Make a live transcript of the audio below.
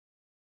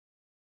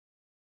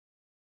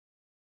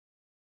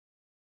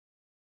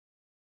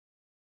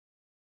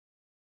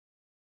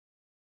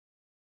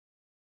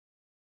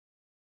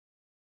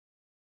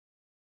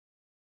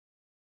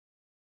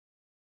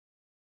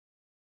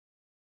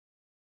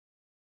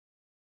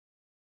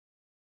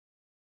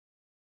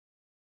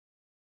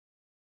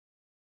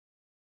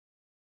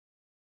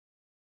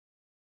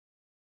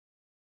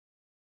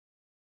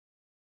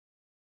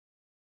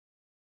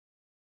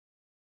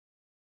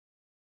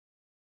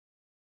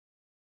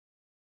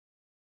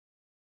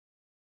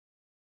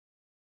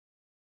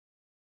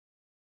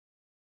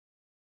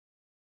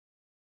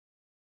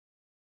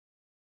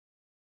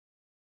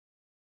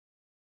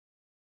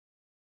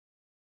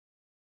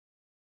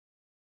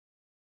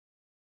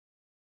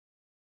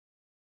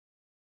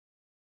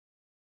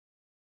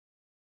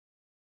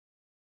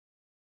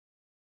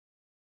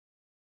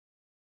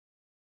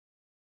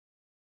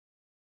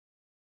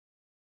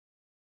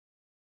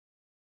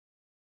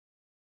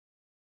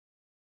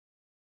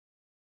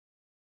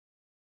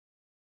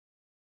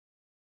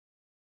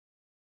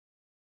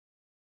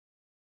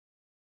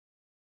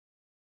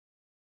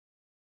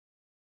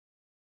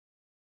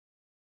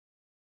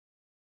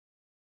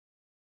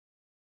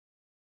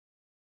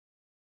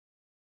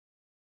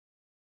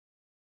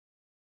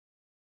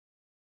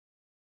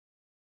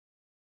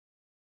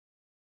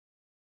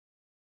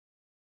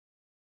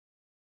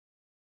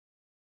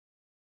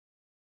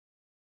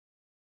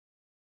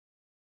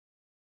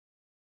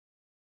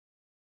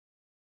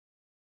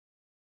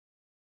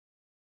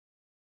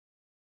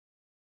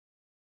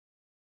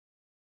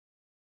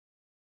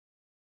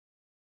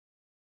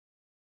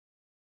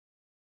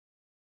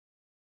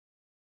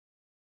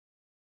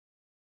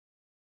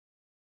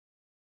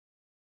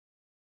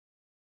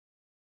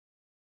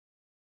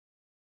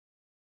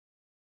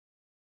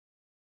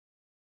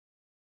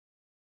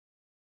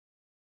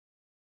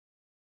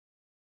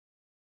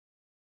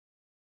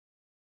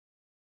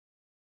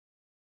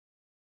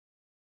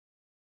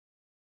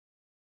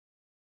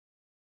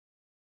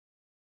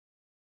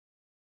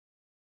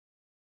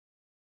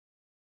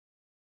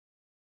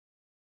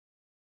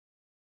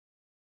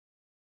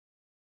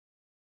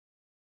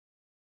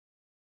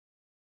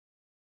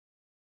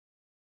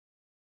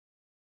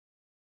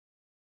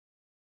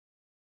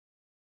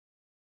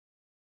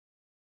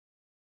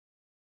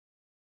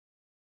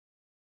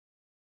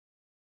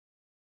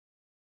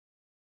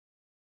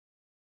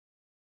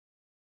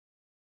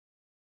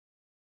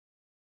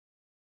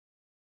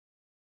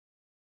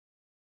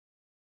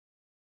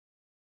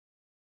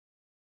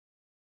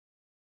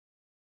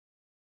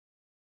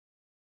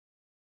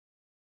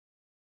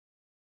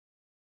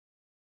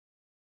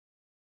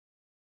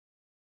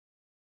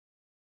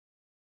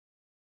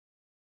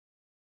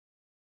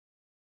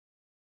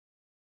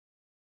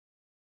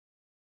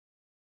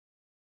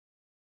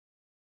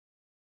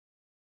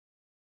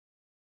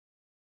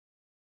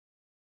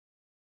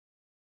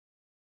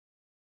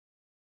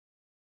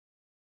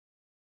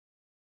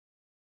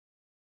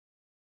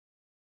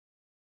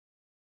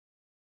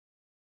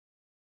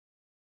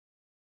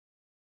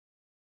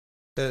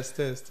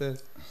Test.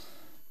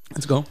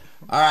 Let's go.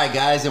 All right,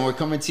 guys, and we're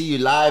coming to you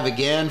live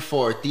again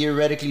for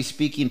Theoretically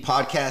Speaking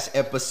Podcast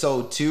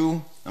Episode 2.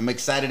 I'm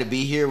excited to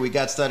be here. We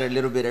got started a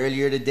little bit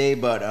earlier today,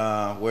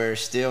 but we're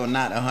still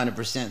not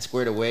 100%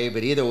 squared away.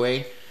 But either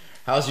way,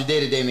 how's your day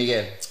today,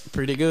 Miguel?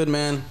 Pretty good,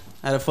 man.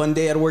 I had a fun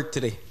day at work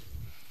today.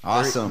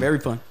 Awesome. Very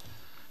fun.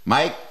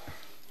 Mike?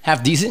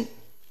 Half decent.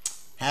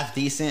 Half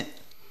decent.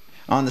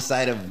 On the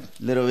side of a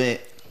little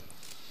bit.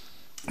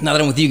 Now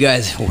that I'm with you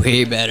guys,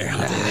 way better.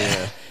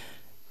 Yeah.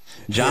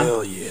 John?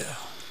 Hell yeah.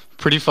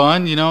 Pretty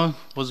fun, you know.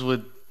 Was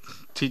with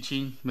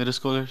teaching middle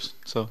schoolers,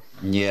 so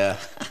Yeah.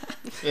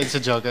 it's a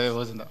joke. It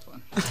wasn't that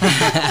fun.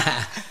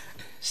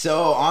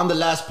 So on the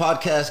last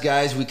podcast,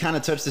 guys, we kind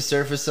of touched the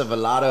surface of a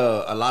lot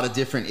of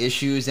different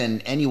issues,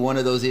 and any one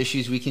of those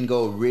issues we can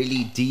go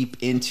really deep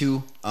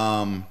into.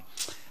 I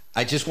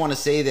just want to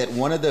say that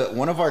one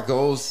of our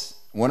goals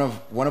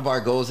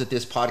at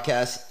this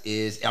podcast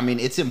is, I mean,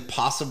 it's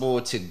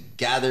impossible to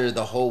gather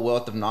the whole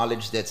wealth of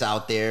knowledge that's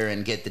out there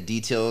and get the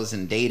details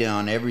and data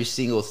on every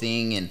single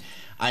thing. And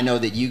I know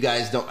that you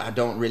guys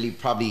don't really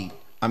probably,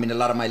 I mean, a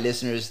lot of my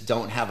listeners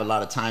don't have a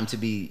lot of time to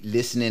be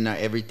listening to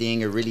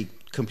everything or really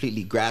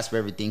completely grasp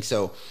everything.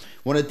 So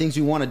one of the things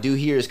we want to do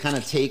here is kind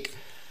of take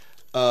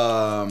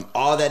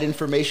all that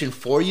information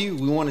for you.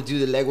 We want to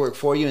do the legwork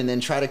for you and then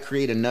try to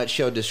create a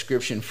nutshell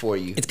description for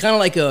you. It's kind of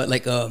like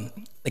a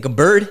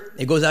bird.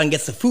 It goes out and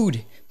gets the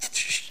food,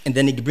 and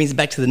then it brings it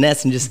back to the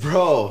nest and just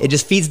it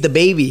just feeds the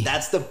baby.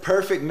 That's the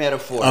perfect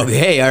metaphor.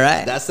 Okay, all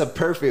right. That's the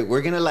perfect.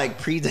 We're gonna like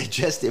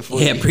pre-digest it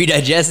for you. Yeah,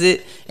 pre-digest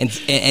it and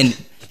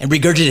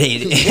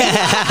regurgitate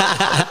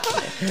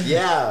it.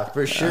 Yeah,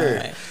 for sure.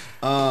 Right.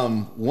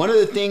 One of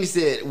the things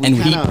that we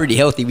we eat pretty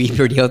healthy. We eat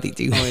pretty healthy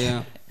too. Oh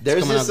yeah.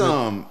 There's this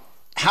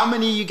how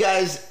many of you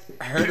guys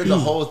heard of the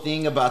whole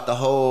thing about the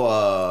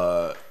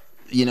whole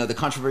the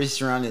controversy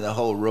surrounding the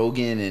whole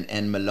Rogan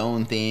and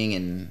Malone thing,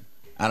 and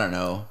I don't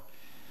know.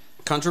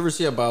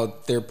 Controversy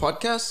about their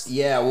podcast?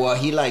 Yeah, well,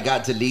 he like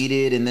got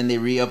deleted, and then they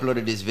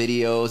re-uploaded his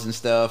videos and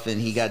stuff,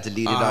 and he got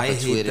deleted off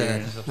of Twitter.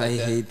 And stuff like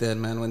that. I hate that,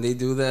 man. When they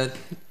do that,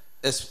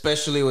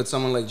 especially with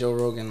someone like Joe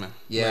Rogan, man.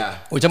 Yeah.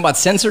 We're talking about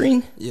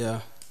censoring?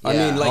 Yeah. Yeah. I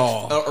mean,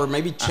 like, or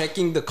maybe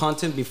checking the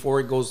content before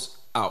it goes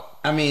out.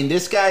 I mean,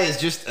 this guy is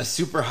just a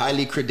super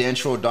highly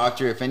credentialed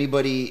doctor. If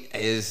anybody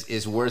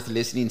is worth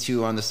listening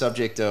to on the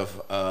subject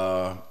of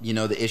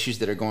the issues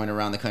that are going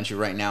around the country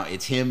right now,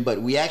 it's him.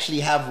 But we actually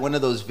have one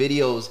of those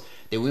videos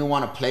that we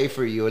want to play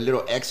for you, a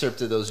little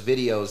excerpt of those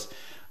videos.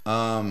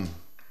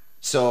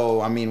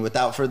 So I mean,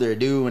 without further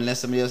ado, unless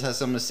somebody else has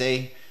something to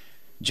say,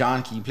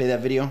 John, can you play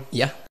that video?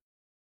 Yeah.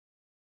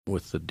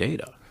 With the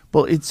data.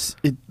 Well, it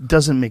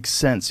doesn't make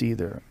sense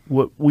either.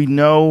 What we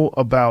know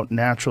about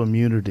natural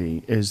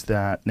immunity is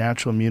that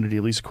natural immunity,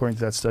 at least according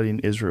to that study in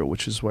Israel,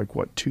 which is like,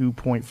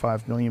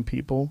 2.5 million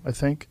people, I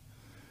think,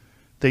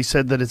 they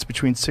said that it's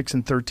between 6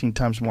 and 13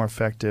 times more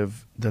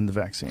effective than the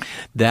vaccine.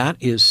 That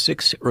is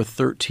 6 or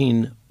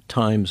 13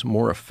 times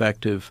more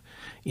effective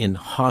in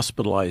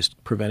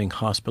preventing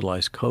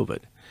hospitalized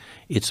COVID.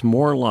 It's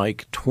more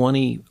like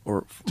 20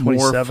 or 27?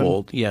 more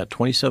fold. Yeah,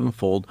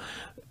 27-fold.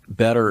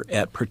 Better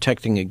at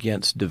protecting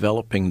against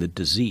developing the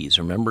disease.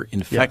 Remember,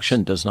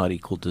 infection does not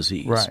equal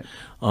disease. Right.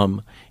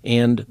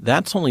 And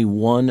that's only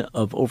one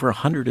of over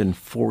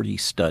 140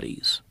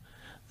 studies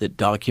that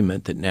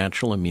document that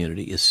natural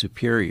immunity is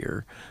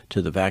superior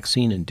to the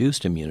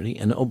vaccine-induced immunity.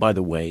 And oh, by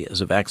the way,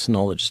 as a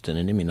vaccinologist and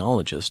an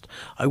immunologist,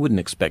 I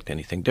wouldn't expect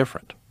anything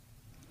different.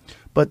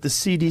 But the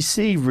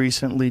CDC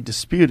recently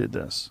disputed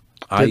this,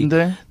 didn't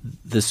they?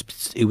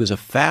 It was a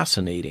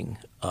fascinating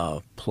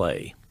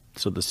play.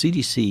 So the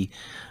CDC,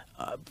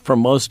 for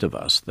most of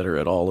us that are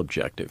at all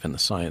objective in the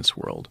science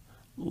world,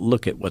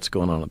 look at what's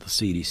going on at the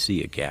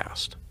CDC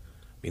aghast.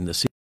 I mean,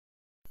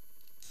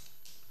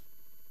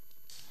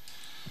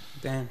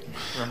 Damn.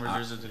 Remember,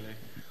 there's a delay.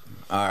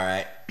 All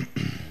right.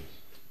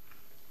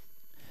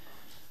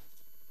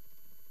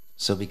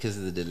 So because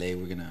of the delay,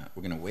 we're gonna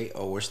wait.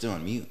 Oh, we're still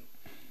on mute.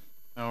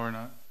 No, we're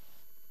not.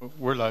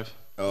 We're live.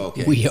 Oh,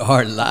 okay. We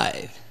are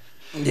live.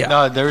 Yeah.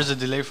 No, there is a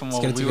delay from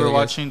what gonna we take were it, guys.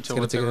 watching It's to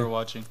gonna what they take it. were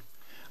watching.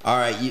 All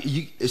right.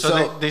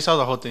 So they saw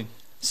the whole thing.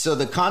 So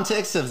the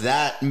context of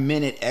that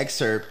minute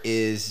excerpt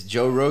is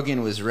Joe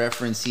Rogan was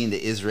referencing the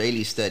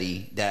Israeli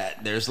study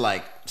that there's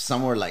like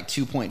somewhere like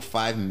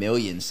 2.5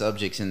 million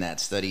subjects in that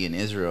study in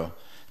Israel,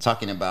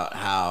 talking about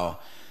how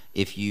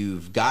if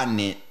you've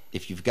gotten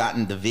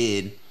the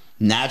vid,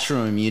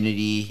 natural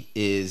immunity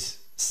is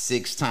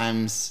 6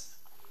 times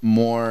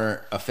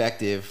more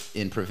effective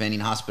in preventing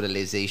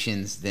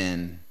hospitalizations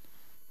than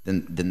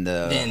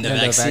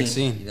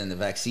the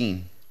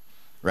vaccine,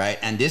 right?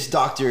 And this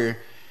doctor.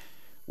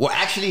 Well,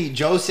 actually,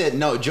 Joe said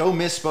no. Joe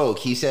misspoke.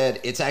 He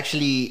said it's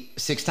actually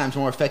 6 times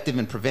more effective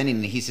in preventing.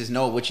 And he says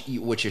no.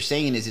 What you're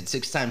saying is it's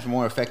 6 times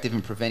more effective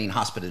in preventing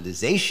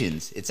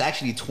hospitalizations. It's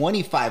actually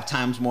 25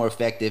 times more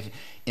effective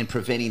in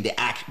preventing the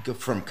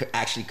from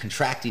actually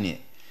contracting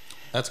it.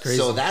 That's crazy.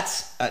 So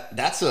that's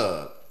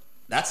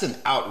an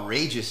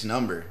outrageous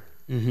number.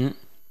 Mm-hmm.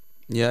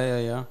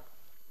 Yeah.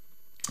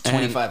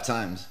 25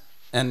 times.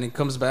 And it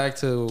comes back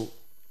to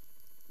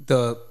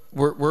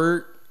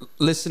we're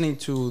listening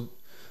to,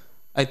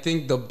 I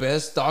think, the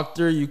best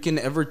doctor you can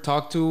ever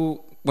talk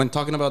to when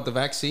talking about the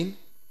vaccine.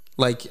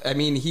 Like, I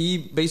mean, he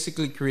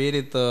basically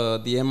created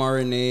the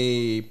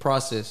mRNA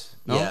process.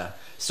 No? Yeah.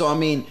 So I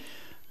mean,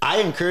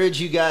 I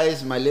encourage you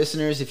guys, my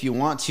listeners, if you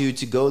want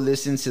to go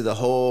listen to the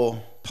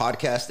whole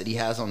podcast that he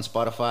has on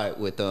Spotify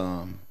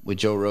with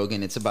Joe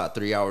Rogan. It's about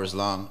 3 hours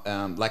long.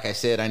 Like I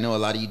said, I know a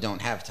lot of you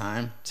don't have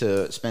time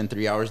to spend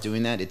 3 hours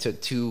doing that. It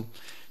took 2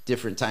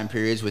 different time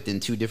periods within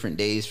 2 different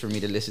days for me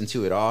to listen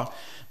to it all.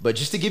 But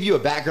just to give you a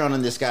background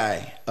on this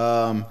guy,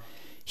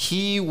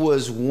 he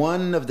was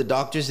one of the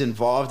doctors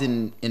involved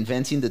in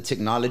inventing the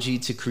technology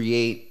to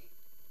create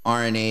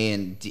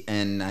RNA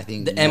and I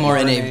think the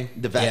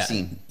mRNA, the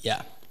vaccine.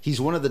 Yeah. He's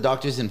one of the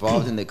doctors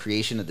involved in the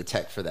creation of the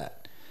tech for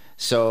that.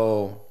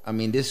 So, I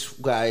mean, this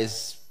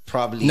guy's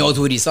probably knows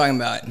what he's talking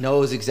about.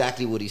 Knows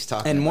exactly what he's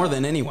talking about. And more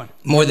than anyone.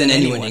 More than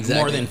anyone,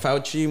 exactly. More than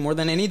Fauci, more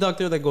than any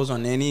doctor that goes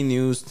on any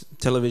news,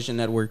 television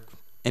network,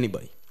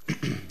 anybody.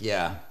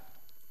 Yeah.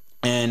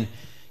 And,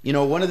 you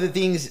know, one of the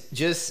things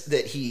just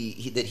that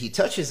he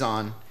touches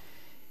on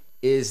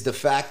is the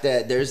fact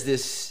that there's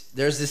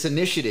this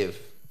initiative.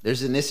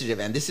 There's an initiative,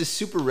 and this is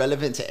super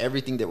relevant to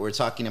everything that we're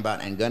talking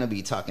about and gonna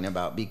be talking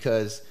about,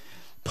 because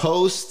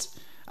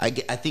I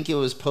think it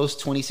was post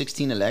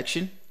 2016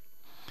 election.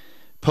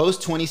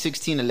 Post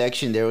 2016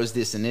 election, there was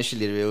this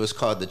initiative. It was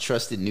called the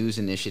Trusted News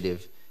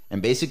Initiative,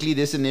 and basically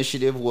this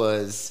initiative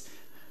was,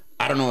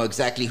 I don't know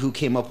exactly who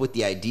came up with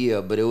the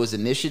idea, but it was an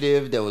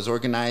initiative that was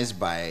organized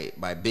by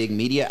big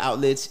media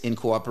outlets in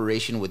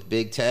cooperation with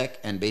big tech,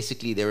 and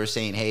basically they were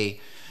saying,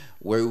 hey,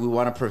 we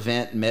want to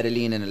prevent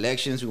meddling in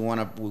elections. We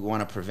want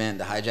to prevent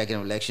the hijacking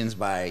of elections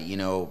by, you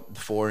know,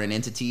 foreign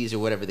entities or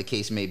whatever the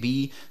case may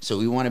be. So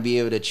we want to be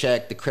able to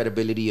check the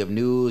credibility of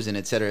news and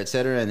et cetera, et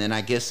cetera. And then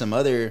I guess some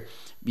other,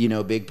 you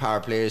know, big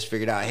power players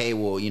figured out, hey,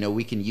 well, you know,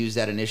 we can use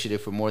that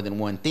initiative for more than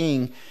one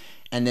thing.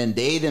 And then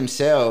they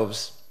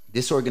themselves,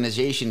 this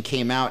organization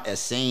came out as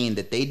saying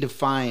that they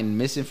define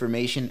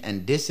misinformation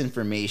and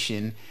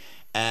disinformation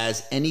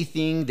as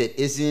anything that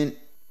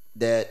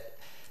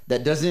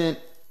doesn't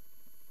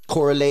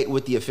correlate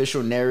with the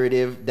official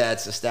narrative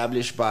that's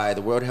established by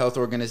the World Health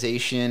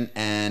Organization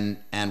and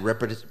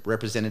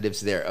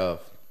representatives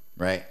thereof,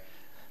 right?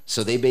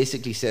 So they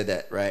basically said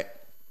that, right?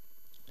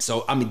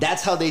 So, I mean,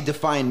 that's how they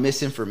define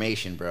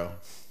misinformation, bro.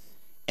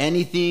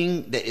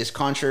 Anything that is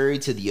contrary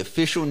to the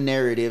official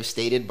narrative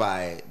stated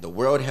by the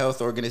World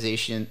Health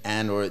Organization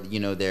and or, you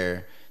know,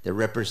 their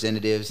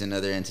representatives and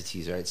other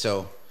entities, right?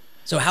 So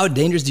how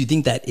dangerous do you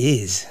think that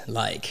is?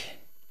 Like...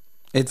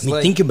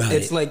 think about it.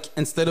 It's like,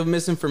 instead of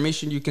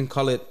misinformation, you can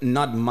call it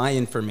not my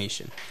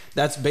information.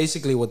 That's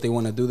basically what they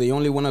want to do. They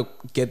only want to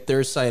get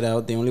their side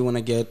out. They only want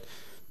to get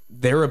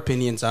their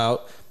opinions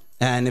out.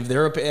 And if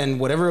and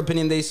whatever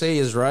opinion they say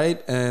is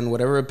right, and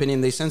whatever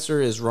opinion they censor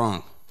is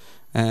wrong.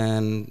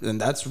 And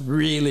that's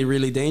really,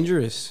 really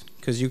dangerous,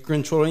 because if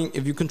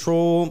you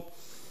control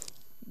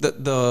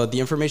the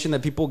information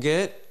that people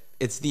get,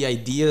 it's the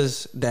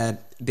ideas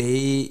that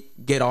they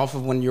get off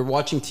of when you're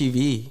watching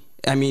TV.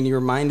 I mean, your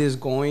mind is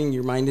watching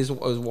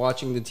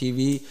the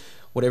TV.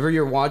 Whatever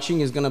you're watching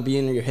is going to be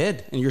in your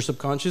head and your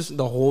subconscious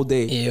the whole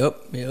day.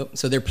 Yep.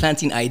 So they're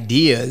planting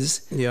ideas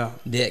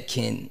that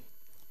can,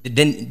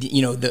 then,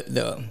 you know,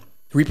 the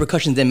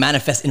repercussions then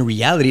manifest in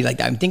reality. Like,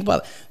 I'm thinking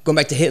about going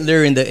back to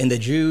Hitler and the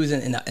Jews,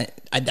 and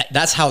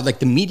that's how, like,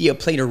 the media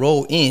played a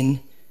role in.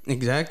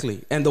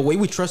 Exactly. And the way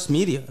we trust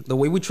media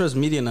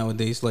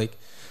nowadays, like,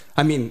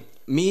 I mean,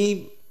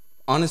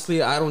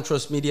 honestly, I don't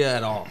trust media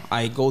at all.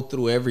 I go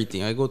through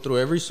everything. I go through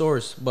every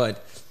source.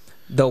 But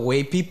the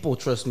way people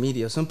trust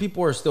media, some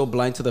people are still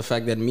blind to the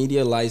fact that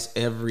media lies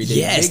every day.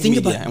 Yes, think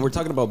about it. And we're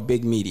talking about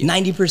big media.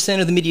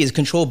 90% of the media is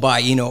controlled by,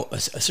 you know, a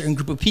certain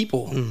group of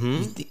people.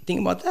 Mm-hmm.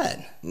 Think about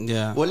that.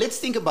 Yeah. Well, let's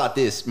think about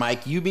this,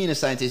 Mike. You being a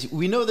scientist,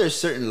 we know there's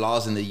certain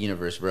laws in the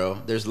universe, bro.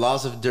 There's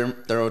laws of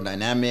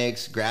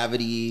thermodynamics,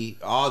 gravity,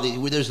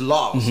 there's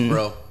laws,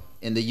 bro,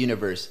 in the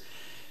universe.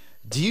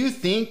 Do you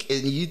think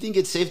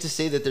it's safe to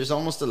say that there's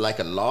almost a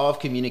law of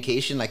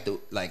communication,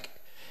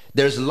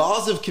 there's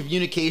laws of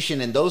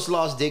communication, and those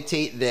laws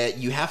dictate that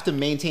you have to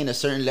maintain a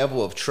certain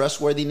level of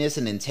trustworthiness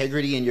and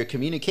integrity in your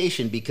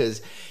communication,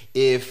 because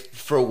if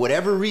for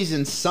whatever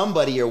reason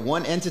somebody or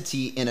one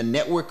entity in a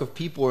network of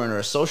people or in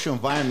a social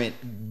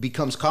environment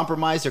becomes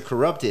compromised or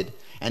corrupted,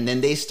 and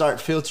then they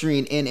start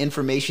filtering in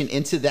information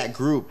into that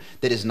group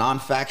that is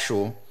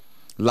non-factual,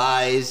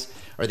 lies,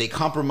 or they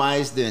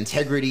compromise the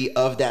integrity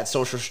of that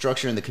social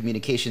structure and the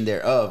communication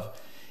thereof,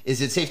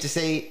 is it safe to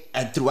say,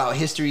 and throughout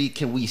history,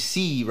 can we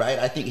see, right?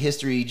 I think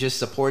history just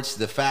supports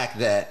the fact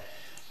that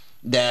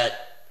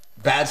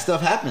bad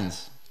stuff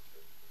happens.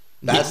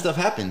 Bad stuff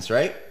happens,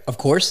 right? Of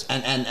course.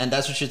 And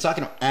that's what you're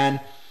talking about. And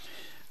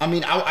I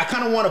mean, I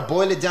kind of want to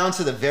boil it down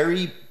to the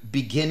very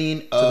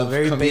beginning of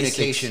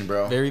communication,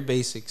 bro. Very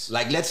basics.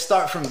 Like, let's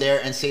start from there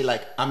and say,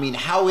 like, I mean,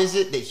 how is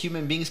it that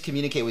human beings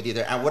communicate with each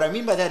other? And what I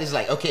mean by that is,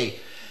 like, okay,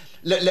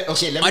 let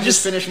me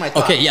just finish my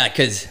thought. Okay, yeah,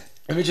 because...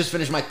 Let me just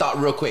finish my thought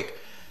real quick.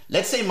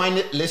 let's say my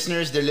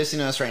listeners, they're listening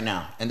to us right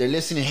now, and they're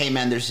listening, hey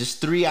man, there's this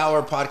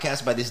 3-hour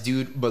podcast by this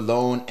dude,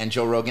 Balone and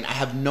Joe Rogan. I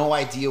have no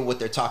idea what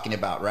they're talking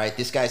about, right?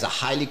 This guy's a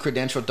highly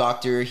credentialed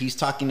doctor. He's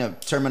talking to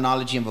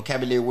terminology and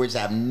vocabulary words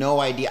I have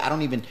no idea. I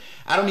don't even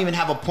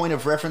have a point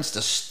of reference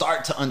to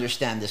start to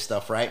understand this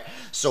stuff, right?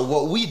 So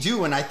what we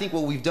do, and I think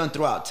what we've done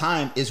throughout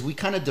time, is we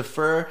kind of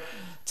defer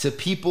to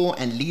people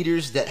and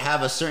leaders that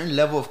have a certain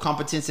level of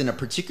competence in a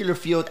particular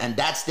field, and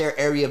that's their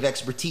area of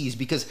expertise.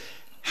 Because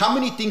how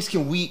many things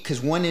can we, because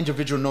one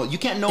individual know, you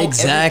can't know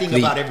everything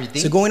about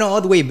everything. So going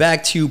all the way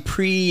back to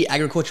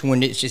pre-agriculture,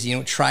 when it's just,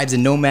 tribes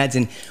and nomads,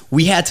 and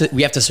we have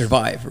to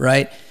survive,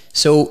 right?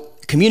 So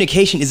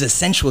communication is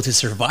essential to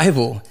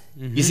survival.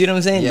 Mm-hmm. You see what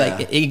I'm saying? Yeah.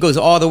 Like it goes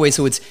all the way.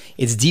 So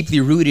it's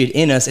deeply rooted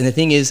in us. And the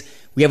thing is,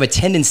 we have a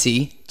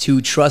tendency to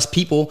trust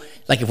people.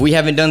 Like if we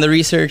haven't done the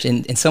research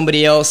and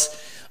somebody else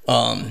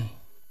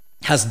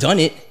has done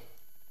it,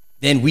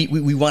 then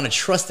we want to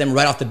trust them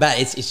right off the bat.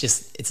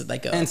 It's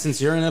like a. And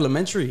since you're in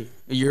elementary,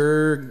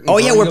 you're.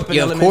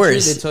 Of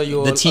course. They tell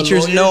you the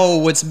teachers know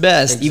what's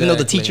best, even though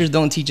the teachers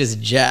don't teach us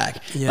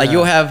jack. Yeah. Like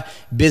you'll have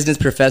business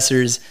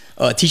professors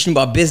teaching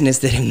about business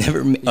that have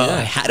never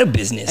had a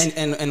business.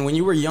 And when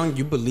you were young,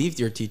 you believed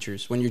your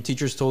teachers. When your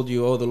teachers told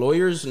you, oh, the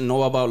lawyers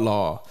know about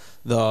law,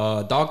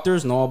 the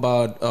doctors know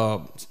about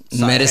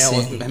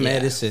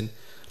medicine.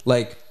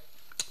 Like,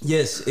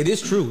 yes, it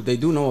is true. They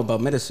do know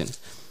about medicine.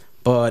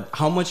 But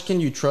how much can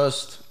you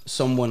trust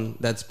someone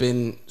that's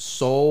been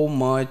so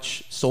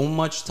much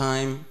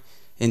time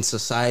in a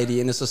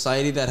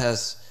society that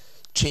has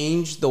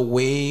changed the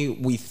way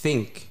we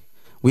think?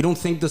 We don't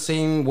think the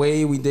same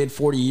way we did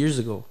 40 years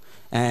ago.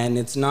 And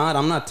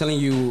I'm not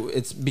telling you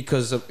it's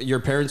because of your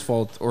parents'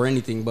 fault or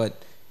anything,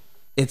 but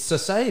it's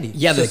society.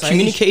 Yeah, the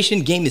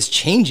communication game is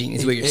changing,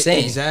 is what you're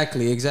saying.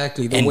 Exactly.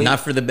 Not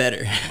for the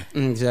better.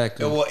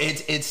 Exactly. Well,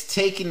 it's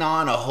taking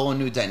on a whole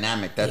new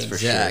dynamic, that's for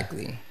sure.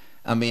 Exactly.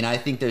 I mean, I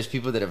think there's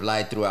people that have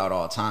lied throughout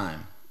all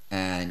time,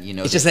 and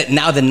it's just that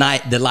now the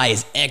lie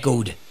is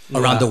echoed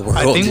around the world.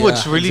 I think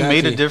what's really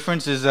made a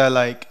difference is that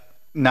like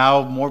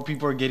now more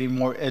people are getting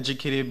more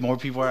educated, more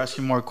people are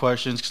asking more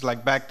questions. Because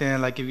like back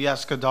then, like if you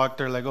ask a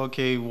doctor, like,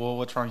 okay, well,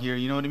 what's wrong here?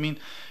 You know what I mean?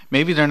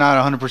 Maybe they're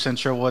not 100%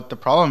 sure what the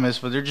problem is,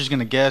 but they're just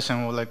gonna guess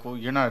and well,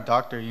 you're not a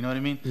doctor. You know what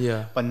I mean?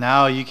 Yeah. But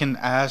now you can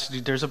ask.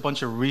 There's a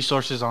bunch of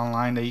resources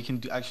online that you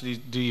can actually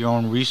do your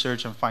own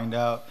research and find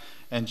out,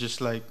 and just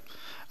like.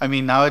 I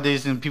mean,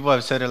 nowadays, and people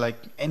have said it, like,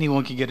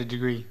 anyone can get a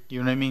degree. You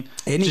know what I mean?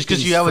 Just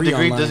because you have a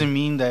degree doesn't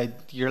mean that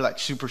you're, like,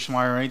 super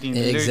smart or anything.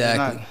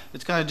 Exactly.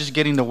 It's kind of just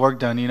getting the work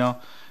done, you know?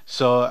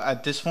 So,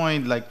 at this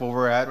point, like, where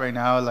we're at right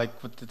now,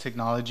 like, with the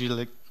technology,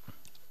 like,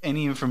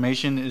 any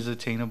information is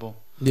attainable.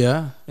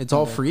 Yeah, it's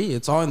all free.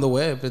 It's all in the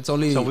web. It's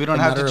only so we don't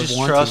have to just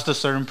trust a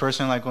certain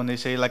person. Like when they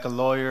say like a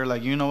lawyer,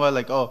 like you know what,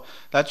 like oh,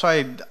 that's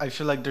why I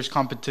feel like there's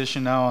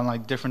competition now on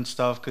like different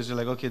stuff because you're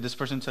like okay, this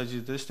person tells you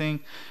this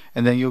thing,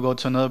 and then you'll go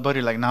to another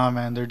buddy like nah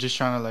man, they're just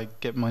trying to like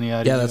get money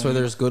out of you. Yeah, that's why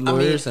there's good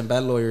lawyers and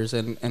bad lawyers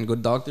and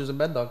good doctors and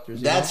bad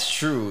doctors. That's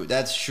true.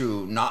 That's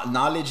true.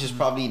 Knowledge has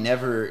probably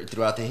never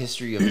throughout the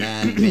history of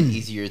man been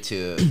easier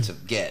to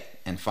get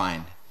and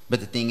find.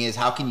 But the thing is,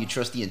 how can you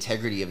trust the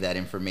integrity of that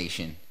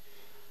information?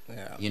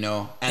 Yeah. You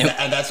know, and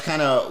that's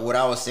kind of what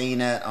I was saying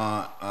at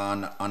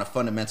on a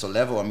fundamental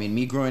level. I mean,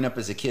 me growing up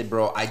as a kid,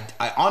 bro, I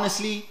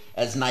honestly,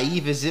 as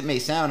naive as it may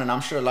sound, and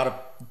I'm sure a lot of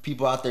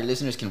people out there,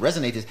 listeners, can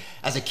resonate this.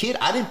 As a kid,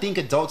 I didn't think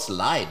adults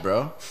lied,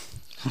 bro.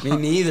 Me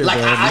neither, like,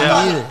 bro.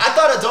 I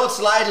thought adults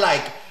lied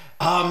like,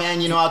 oh man,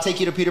 you know, I'll take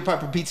you to Peter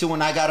Piper Pizza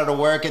when I got out of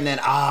work, and then,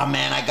 oh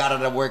man, I got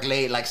out of work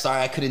late. Like,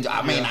 sorry, I couldn't.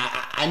 I mean,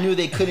 I knew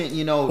they couldn't,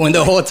 you know. When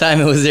the whole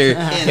time it was there,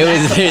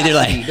 they're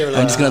like,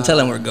 I'm just gonna tell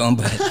them we're going,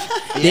 but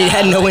they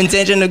had no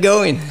intention of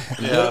going.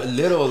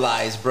 Little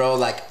lies, bro.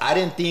 Like, I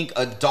didn't think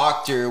a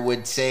doctor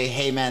would say,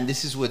 hey man,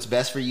 this is what's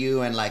best for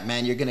you, and like,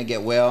 man, you're gonna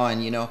get well,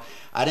 and you know.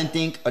 I didn't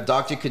think a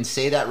doctor could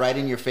say that right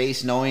in your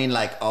face, knowing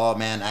like, oh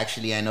man,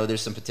 actually, I know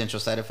there's some potential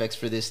side effects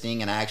for this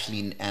thing, and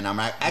I'm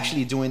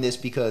actually doing this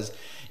because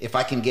if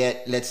I can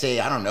get, let's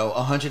say, I don't know,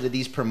 100 of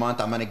these per month,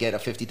 I'm gonna get a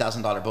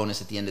 $50,000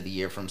 bonus at the end of the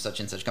year from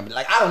such and such company.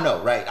 Like, I don't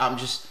know, right? I'm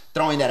just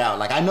throwing that out.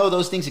 Like, I know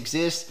those things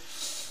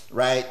exist,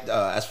 right?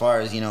 As far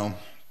as you know,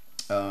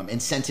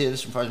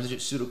 incentives from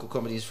pharmaceutical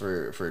companies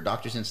for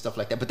doctors and stuff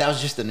like that. But that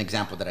was just an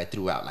example that I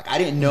threw out. Like, I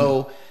didn't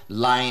know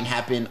lying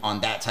happened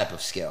on that type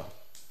of scale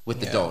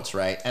with adults,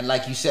 right? And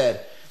like you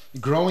said,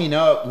 growing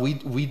up,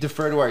 we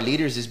defer to our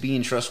leaders as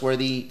being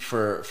trustworthy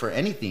for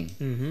anything.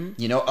 Mm-hmm.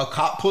 You know, a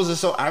cop pulls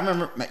us over. I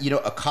remember, you know,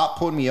 a cop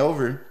pulled me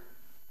over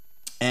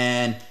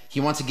and he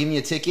wants to give me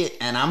a ticket,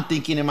 and I'm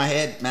thinking in my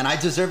head, man, I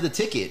deserve the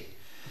ticket.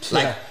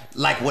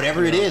 Like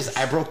whatever it is,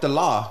 I broke the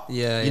law.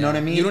 Yeah, you know what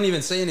I mean? You don't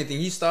even say anything.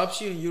 He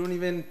stops you. You don't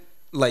even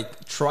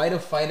like try to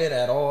fight it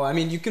at all. I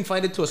mean, you can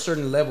fight it to a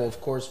certain level,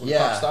 of course, when the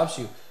cop stops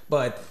you.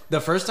 But the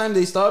first time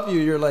they stop you,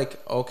 you're like,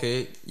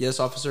 okay, yes,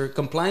 officer,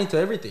 complying to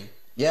everything.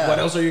 Yeah. What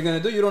else are you gonna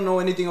do? You don't know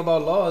anything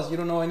about laws. You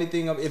don't know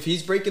anything of, if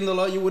he's breaking the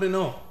law, you wouldn't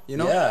know. You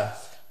know. Yeah.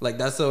 Like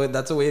that's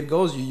the way it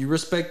goes. You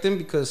respect him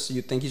because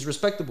you think he's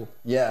respectable.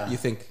 Yeah. You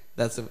think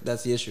that's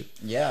the issue.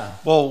 Yeah.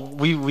 Well,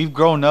 we've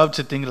grown up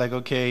to think like,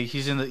 okay,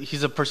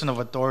 he's a person of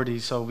authority,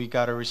 so we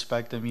gotta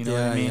respect him. You know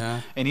what I mean?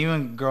 Yeah. And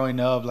even growing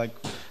up,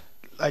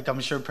 like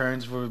I'm sure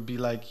parents would be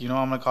like, I'm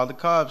gonna call the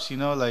cops.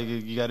 Like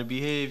you gotta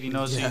behave.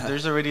 So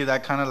there's already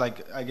that kind of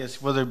like, I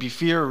guess, whether it be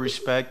fear or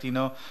respect.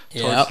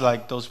 Towards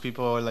like those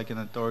people or like an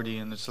authority,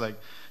 and it's like.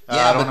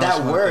 Yeah, but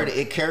that word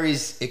it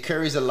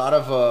carries a lot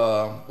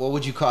of what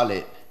would you call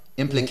it?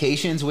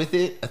 Implications with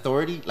it.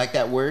 Authority, like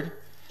that word.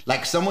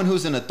 Like someone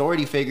who's an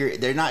authority figure,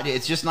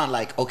 it's just not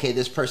like, okay,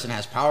 this person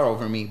has power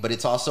over me, but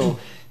it's also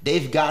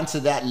they've gotten to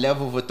that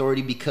level of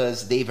authority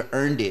because they've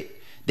earned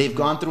it. They've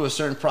gone through a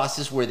certain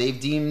process where they've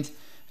deemed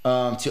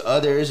to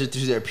others or to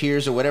their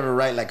peers or whatever,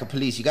 right? Like a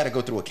police, you got to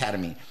go through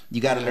academy. You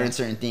got to learn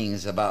certain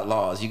things about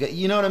laws.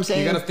 You know what I'm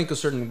saying? You got to think a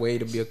certain way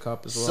to be a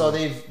cop as well. So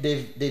they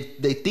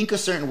think a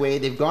certain way.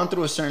 They've gone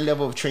through a certain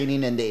level of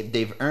training, and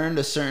they've earned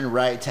a certain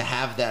right to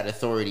have that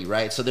authority,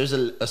 right? So there's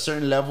a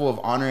certain level of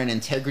honor and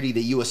integrity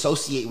that you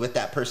associate with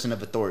that person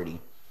of authority.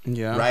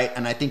 Yeah. Right.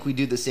 And I think we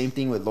do the same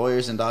thing with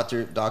lawyers and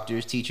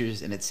doctors,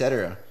 teachers, and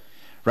etc.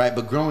 Right.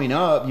 But growing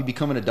up, you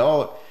become an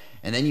adult.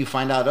 And then you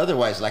find out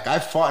otherwise. Like I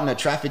fought in a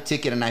traffic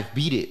ticket and I've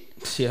beat it.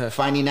 Yeah.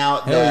 Finding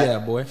out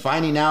that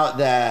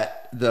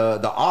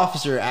the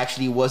officer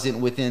actually wasn't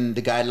within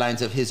the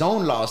guidelines of his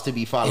own laws to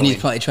be following. And he's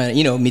probably trying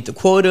to, meet the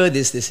quota,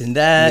 this and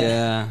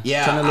that.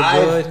 Yeah. Trying to look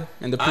good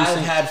in the precinct.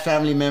 I've had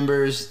family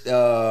members,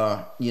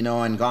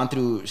 and gone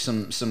through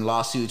some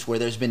lawsuits where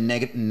there's been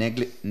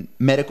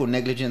medical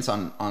negligence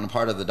on the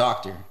part of the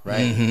doctor,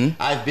 right?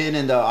 Mm-hmm. I've been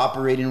in the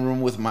operating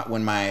room with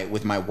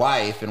my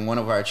wife and one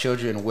of our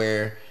children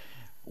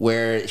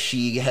where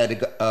she had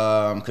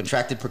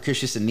contracted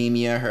precocious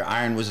anemia, her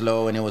iron was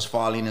low and it was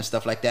falling and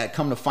stuff like that.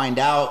 Come to find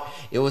out,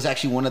 it was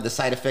actually one of the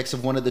side effects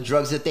of one of the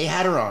drugs that they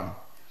had her on.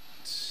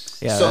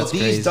 Yeah, so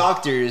these crazy.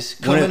 Doctors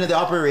come into the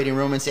operating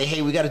room and say,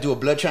 hey, we got to do a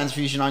blood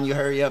transfusion on you,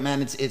 hurry up,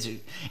 man. It's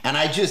and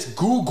I just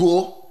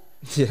Google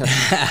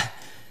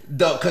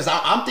because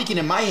I'm thinking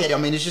in my head, I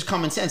mean, it's just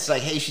common sense.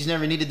 Like, hey, she's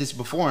never needed this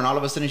before, and all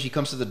of a sudden she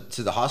comes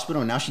to the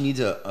hospital, and now she needs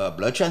a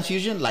blood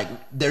transfusion. Like,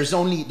 there's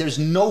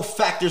no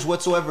factors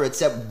whatsoever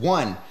except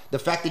one, the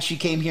fact that she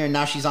came here and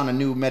now she's on a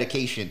new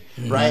medication,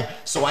 right?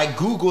 So I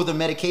Google the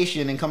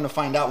medication and come to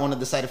find out one of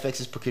the side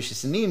effects is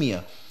precocious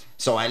anemia.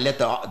 So I let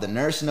the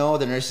nurse know.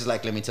 The nurse is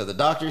like, let me tell the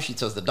doctor. She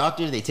tells the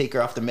doctor. They take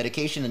her off the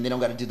medication, and they don't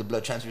got to do the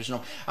blood transfusion.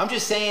 I'm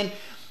just saying,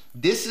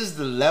 this is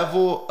the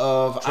level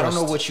of trust. I don't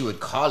know what you would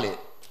call it.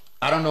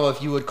 I don't know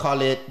if you would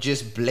call it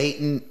just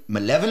blatant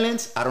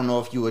malevolence. I don't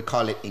know if you would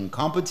call it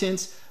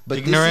incompetence. But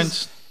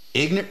ignorance.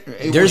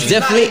 There's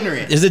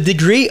definitely there's a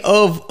degree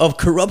of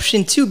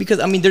corruption too, because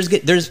I mean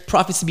there's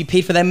profits to be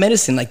paid for that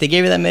medicine. Like they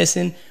gave her that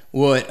medicine.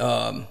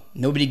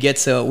 Nobody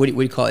gets what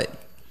do you call it?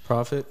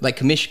 Profit? Like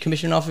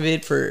commission off of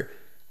it for.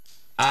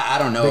 I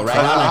don't know, right?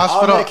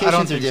 All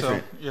medications are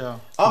different. So. Yeah.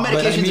 All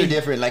medications are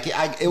different. Like it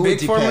would depend.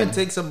 Big Pharma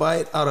takes a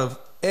bite out of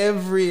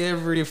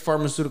every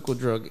pharmaceutical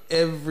drug,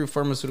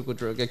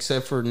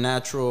 except for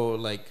natural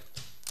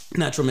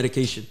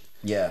medication.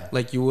 Yeah.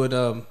 Like you would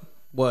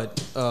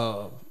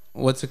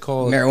what's it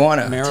called?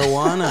 Marijuana, man.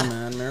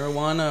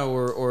 Marijuana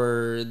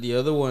or the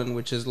other one,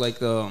 which is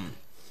like what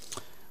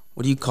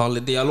do you call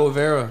it? The aloe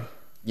vera.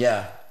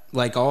 Yeah.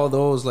 Like all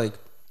those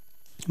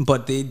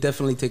but they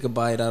definitely take a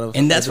bite out of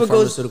and that's what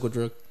pharmaceutical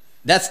drug.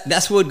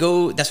 That's what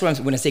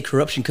I'm when I say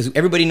corruption, because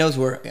everybody knows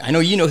I know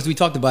because we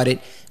talked about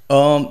it.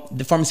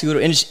 The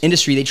pharmaceutical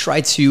industry, they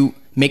try to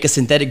make a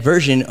synthetic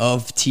version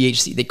of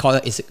THC. They call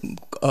it's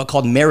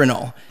called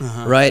Marinol,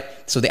 right?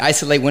 So they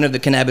isolate one of the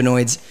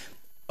cannabinoids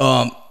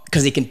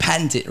because they can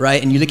patent it,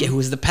 right? And you look at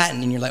who's the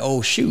patent, and you're like,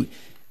 oh shoot.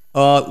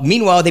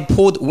 Meanwhile, they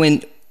pulled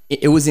when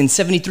it was in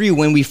 1973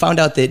 when we found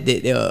out that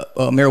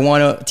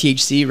marijuana,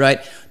 THC, right?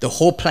 The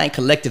whole plant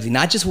collectively,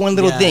 not just one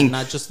little thing.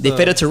 Not just they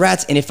fed it to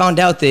rats, and they found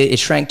out that it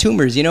shrank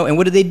tumors, And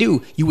what did they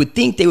do? You would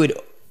think they would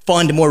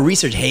fund more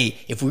research. Hey,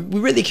 if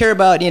we really care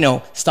about,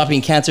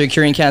 stopping cancer,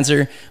 curing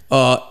cancer,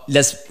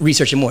 let's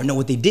research it more. No,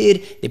 what they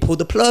did, they pulled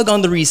the plug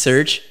on the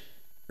research,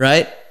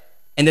 right?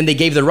 And then they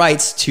gave the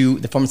rights to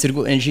the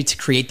pharmaceutical industry to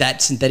create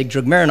that synthetic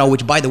drug Marinol,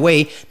 which, by the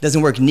way,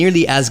 doesn't work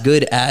nearly as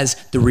good as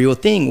the real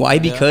thing. Why?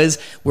 Because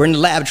we're in the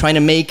lab trying to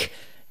make,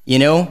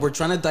 We're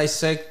trying to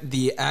dissect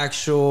the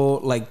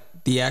actual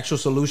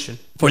solution.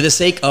 For the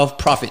sake of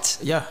profits.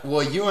 Yeah.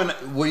 Well,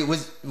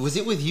 was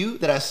it with you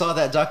that I saw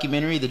that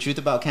documentary, The Truth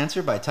About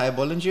Cancer by Ty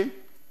Bollinger?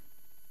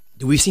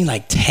 We've seen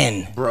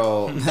 10.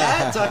 Bro,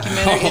 that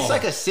documentary, it's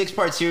like a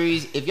 6-part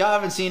series. If y'all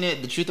haven't seen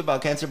it, The Truth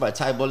About Cancer by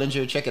Ty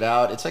Bollinger, check it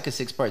out. It's like a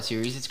 6-part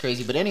series. It's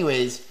crazy. But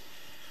anyways,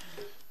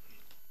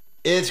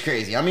 it's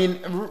crazy. I mean,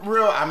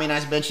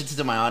 I mentioned it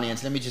to my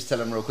audience. Let me just tell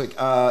them real quick.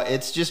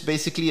 It's just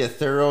basically a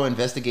thorough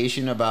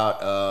investigation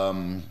about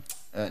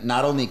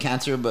not only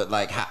cancer, but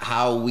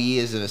how we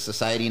as a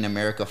society in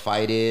America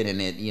fight it.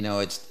 And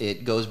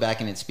it goes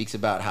back and it speaks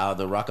about how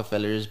the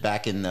Rockefellers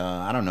back in the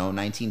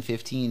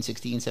 1915,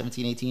 16,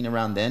 17, 18,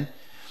 around then,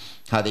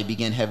 how they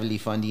began heavily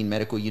funding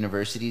medical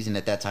universities. And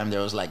at that time, there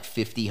was like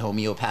 50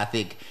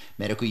 homeopathic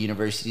medical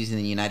universities in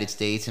the United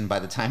States. And by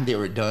the time they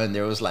were done,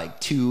 there was like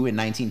 2 in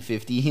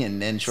 1950.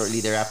 And then shortly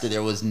thereafter,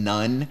 there was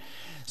none.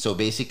 So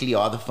basically,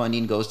 all the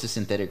funding goes to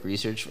synthetic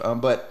research.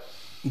 But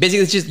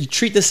basically, it's just you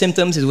treat the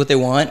symptoms is what they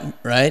want,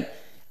 right?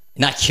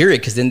 Not cure it,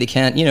 because then they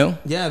can't, you know.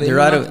 Yeah,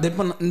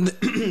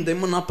 they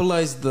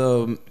monopolize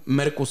the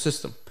medical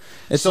system.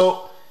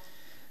 So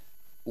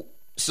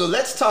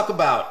let's talk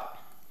about.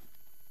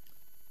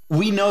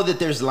 We know that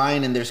there's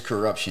lying and there's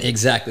corruption.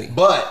 Exactly.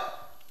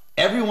 But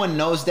everyone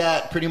knows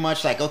that pretty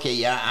much, like, okay,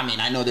 yeah, I mean,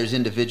 I know there's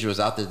individuals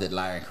out there that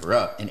lie and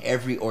corrupt in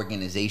every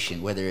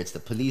organization, whether it's the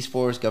police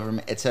force,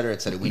 government, et cetera,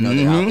 et cetera. We know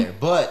they're out there.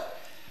 But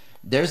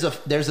there's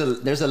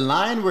a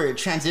line where it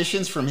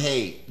transitions from,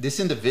 hey,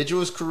 this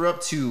individual is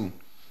corrupt to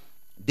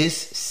this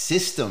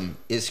system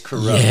is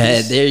corrupt.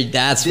 Yeah,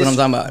 that's what I'm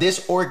talking about.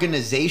 This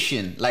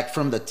organization, like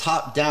from the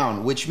top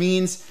down, which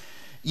means,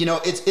 you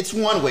know, it's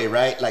one way,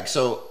 right? Like,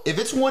 so if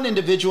it's one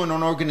individual in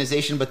an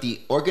organization, but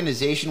the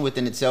organization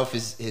within itself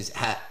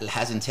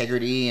has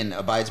integrity and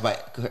abides by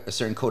a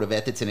certain code of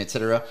ethics and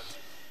etc.,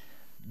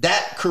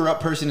 that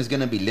corrupt person is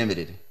going to be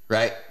limited,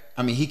 right?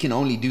 I mean, he can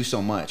only do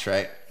so much,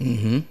 right?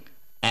 Mm-hmm.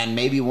 And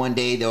maybe one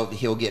day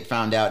he'll get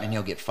found out and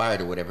he'll get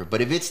fired or whatever.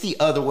 But if it's the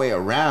other way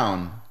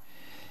around,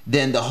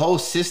 then the whole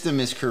system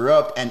is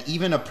corrupt. And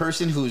even a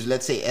person who's,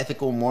 let's say,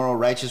 ethical, moral,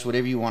 righteous,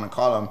 whatever you want to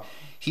call him,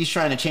 he's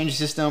trying to change the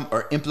system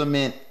or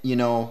implement, you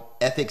know,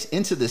 ethics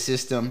into the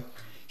system.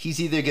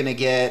 He's either going to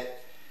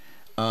get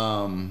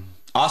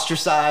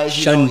ostracized,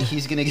 shunned. You know,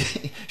 he's going to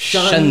get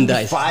shunned,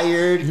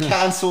 fired,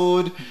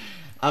 canceled.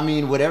 I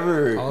mean,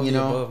 whatever, all you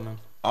know, above, man.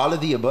 All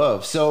of the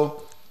above.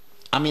 So,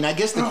 I mean, I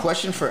guess the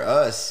question for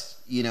us,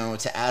 you know,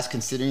 to ask,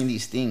 considering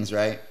these things,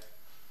 right,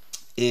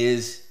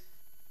 is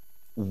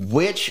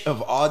which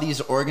of all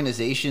these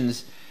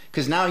organizations.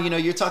 Because now, you know,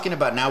 you're talking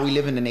about, now we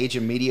live in an age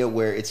of media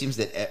where it seems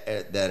that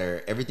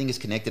everything is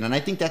connected. And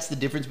I think that's the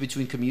difference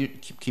between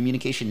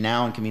communication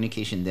now and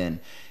communication then,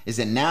 is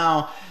that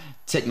now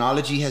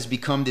technology has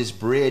become this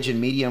bridge and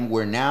medium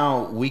where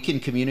now we can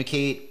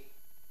communicate,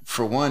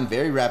 for one,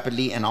 very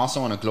rapidly, and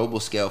also on a global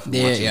scale.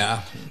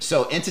 Yeah.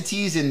 So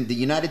entities in the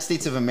United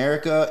States of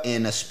America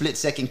in a split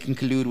second can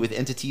collude with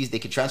entities. They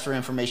can transfer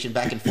information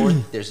back and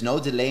forth. There's no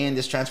delay in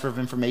this transfer of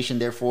information.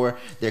 Therefore,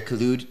 their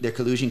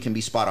collusion can be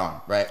spot on,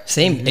 right?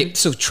 Same. Mm-hmm.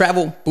 So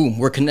travel, boom,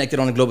 we're connected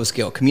on a global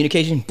scale.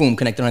 Communication, boom,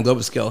 connected on a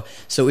global scale.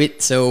 So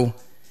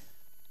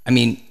I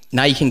mean,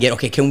 now you can get,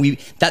 okay, can we,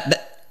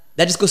 that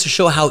just goes to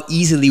show how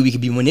easily we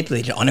could be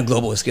manipulated on a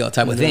global scale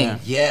type of thing.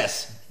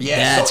 Yes.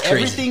 Yeah, that's so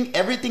crazy.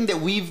 Everything that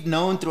we've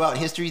known throughout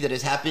history that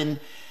has happened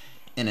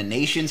in a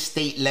nation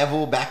state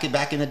level back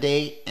in the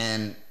day,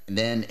 and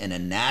then in a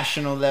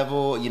national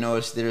level, you know,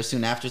 they're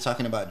soon after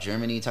talking about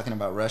Germany, talking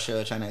about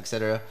Russia, China,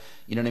 etc.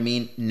 You know what I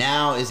mean?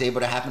 Now is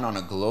able to happen on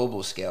a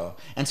global scale.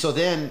 And so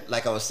then,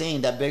 like I was saying,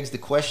 that begs the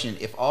question: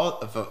 if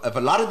a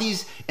lot of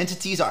these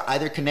entities are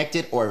either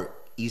connected or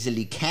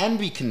easily can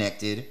be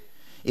connected,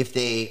 if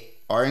they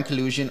are in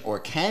collusion or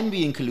can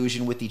be in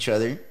collusion with each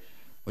other,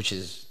 which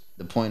is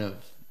the point of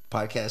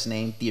podcast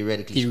name,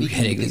 theoretically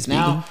speaking. Because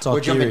now we're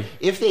jumping,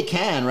 if they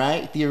can,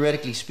 right,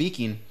 theoretically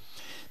speaking,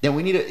 then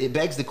it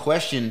begs the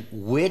question,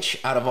 which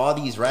out of all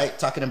these, right,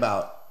 talking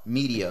about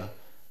media,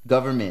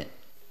 government,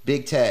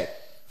 big tech,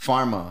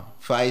 pharma,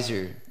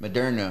 Pfizer,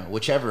 Moderna,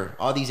 whichever,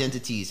 all these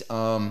entities,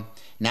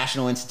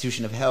 National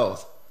Institution of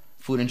Health,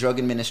 Food and Drug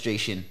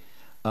Administration,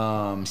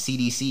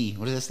 CDC,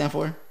 what does that stand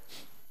for?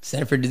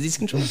 Center for Disease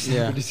Control?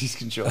 Center for Disease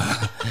Control.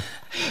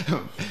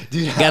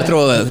 Dude, gotta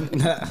throw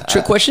a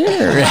trick question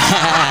in? Or?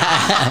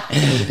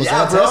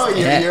 Yeah, bro,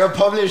 you're a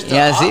published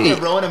author,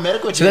 bro, in a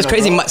medical journal. So that's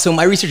crazy. So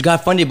my research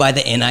got funded by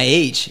the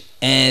NIH.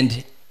 And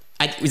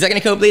is that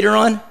gonna come up later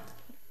on?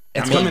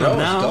 It's coming up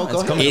now. Go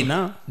ahead.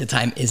 Now. The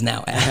time is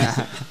now.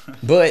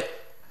 But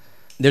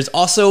there's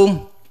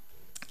also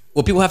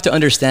what people have to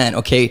understand,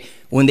 okay,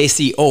 when they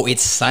see, oh,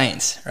 it's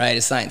science, right?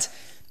 It's science.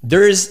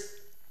 There's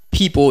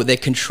people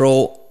that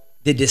control,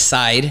 they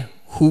decide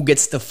who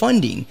gets the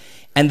funding.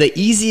 And the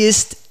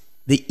easiest,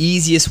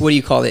 what do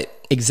you call it,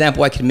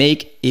 example I could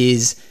make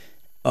is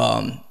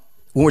when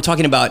we're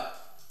talking about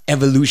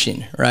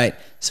evolution, right?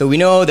 So we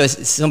know that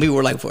some people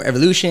are like, for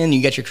evolution,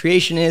 you get your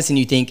creationists and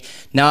you think,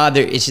 nah,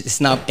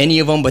 it's not any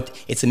of them,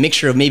 but it's a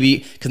mixture of maybe,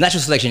 because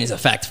natural selection is a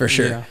fact for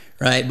sure,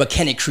 right? But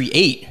can it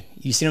create?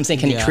 You see what I'm saying?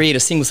 Can it create a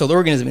single-celled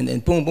organism and then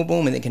boom, boom,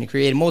 boom, and then can it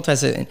create a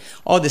multi-cell and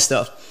all this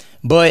stuff?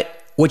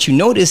 But what you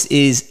notice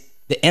is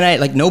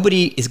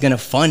nobody is gonna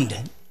fund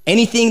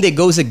anything that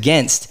goes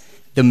against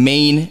the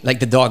main, like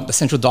the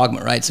central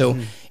dogma, right? So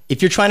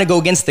if you're trying to go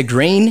against the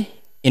grain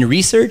in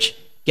research,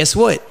 guess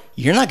what?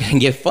 You're not gonna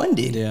get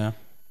funded. Yeah.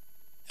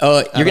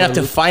 You're gonna have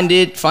to find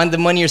the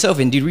money yourself.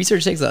 And dude,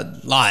 research takes a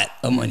lot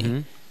of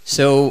money.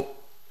 So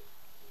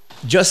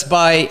just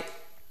by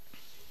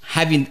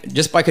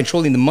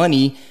controlling the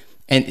money,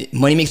 and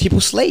money makes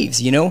people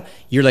slaves, you know?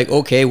 You're like,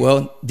 okay,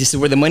 well, this is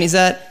where the money's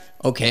at.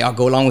 Okay, I'll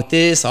go along with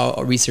this.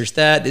 I'll research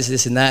that,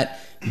 this, and that.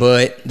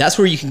 But that's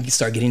where you can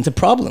start getting into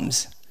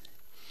problems.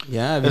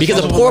 Yeah,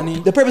 because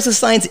the purpose of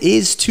science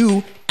is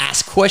to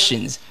ask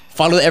questions,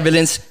 follow the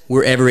evidence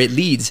wherever it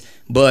leads.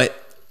 But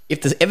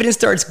if the evidence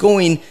starts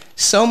going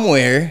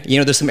somewhere,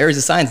 there's some areas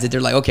of science that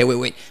they're like, okay,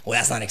 wait, well,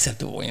 that's not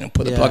acceptable.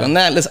 Put the plug on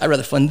that. I'd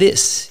rather fund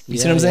this. You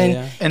see what I'm saying?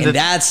 Yeah. And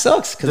that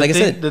sucks because, like I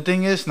said, the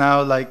thing is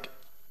now, like,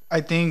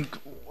 I think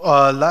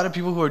a lot of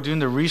people who are doing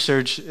the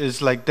research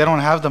is like they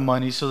don't have the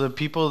money. So the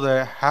people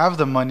that have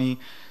the money,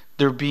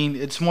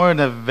 it's more an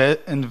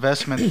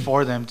investment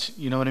for them.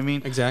 You know what I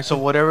mean? Exactly. So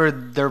whatever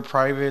their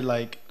private,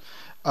 like,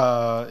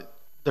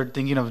 they're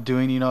thinking of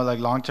doing, like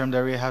long term, they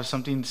already have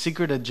something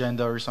secret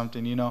agenda or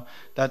something.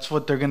 That's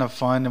what they're gonna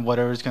fund and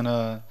whatever's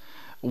gonna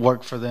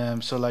work for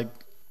them. So like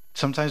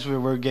sometimes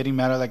we're getting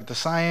mad at like the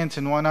science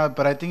and whatnot,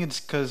 but I think it's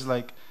because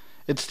like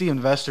it's the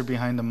investor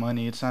behind the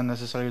money. It's not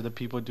necessarily the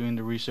people doing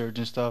the research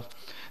and stuff.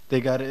 They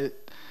got it.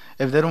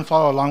 If they don't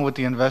follow along with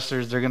the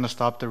investors, they're gonna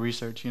stop the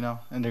research,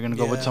 and they're gonna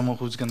go with someone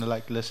who's gonna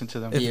like listen to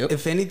them.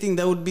 If anything,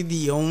 that would be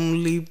the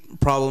only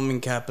problem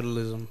in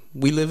capitalism.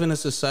 We live in a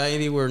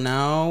society where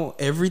now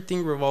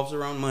everything revolves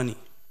around money.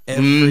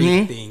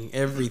 Everything.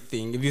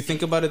 If you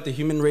think about it, the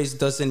human race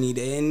doesn't need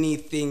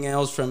anything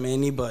else from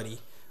anybody.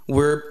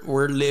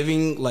 We're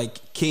living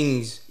like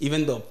kings,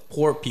 even the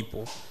poor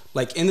people,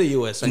 like in the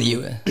U.S. in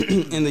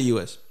the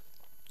U.S.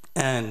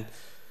 And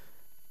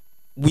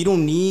we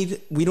don't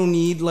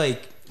need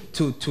like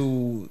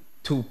to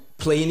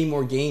play any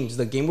more games.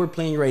 The game we're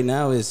playing right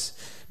now is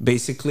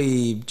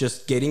basically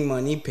just getting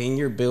money, paying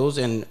your bills,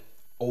 and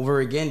over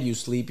again, you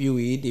sleep, you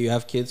eat, you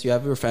have kids, you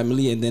have your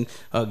family, and then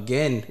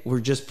again,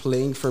 we're just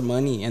playing for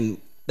money, and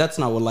that's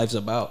not what life's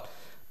about.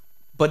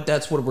 But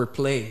that's what we're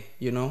playing,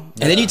 And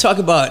then you talk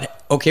about,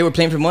 okay, we're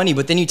playing for money,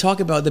 but then you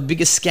talk about the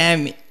biggest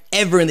scam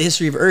ever in the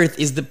history of Earth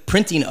is the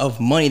printing of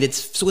money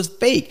so it's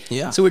fake.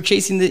 Yeah. So we're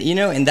chasing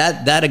and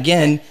that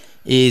again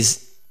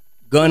is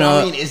gonna.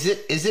 Well, I mean, is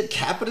it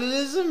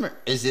capitalism? Or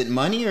is it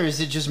money, or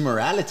is it just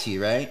morality?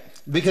 Right?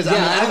 Because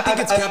I don't think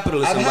it's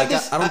capitalism.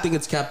 I don't think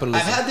it's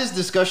capitalism. I've had this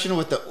discussion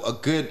with a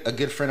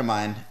good friend of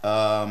mine.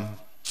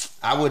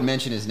 I would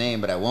mention his name,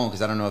 but I won't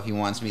because I don't know if he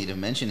wants me to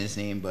mention his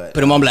name. But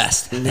put him on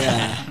blast.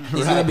 Yeah,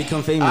 he's gonna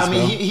become famous. I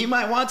mean, he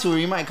might want to, or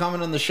he might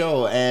comment on the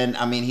show. And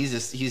I mean, he's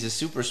a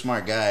super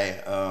smart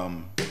guy.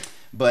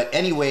 But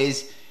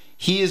anyways,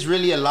 he is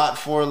really a lot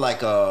for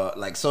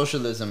like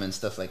socialism and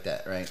stuff like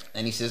that, right?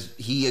 And he says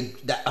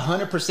that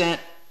 100%.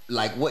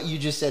 Like what you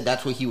just said,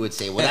 that's what he would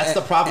say. Well, that's the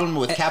problem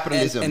with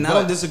capitalism. And I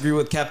don't disagree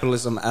with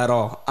capitalism at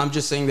all. I'm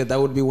just saying that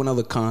would be one of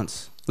the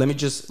cons. Let me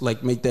just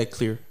like make that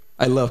clear.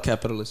 I love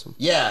capitalism.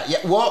 Yeah.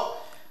 Well,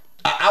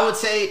 I would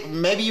say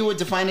maybe you would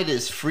define it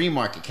as free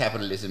market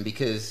capitalism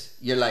because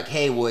you're like,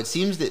 hey, well, it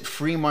seems that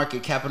free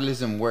market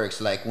capitalism works.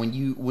 Like when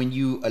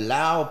you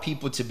allow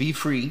people to be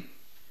free,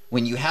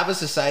 when you have a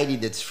society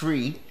that's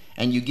free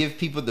and you give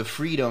people the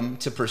freedom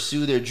to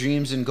pursue their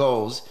dreams and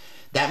goals,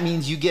 that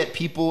means you get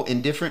people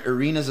in different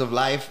arenas of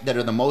life that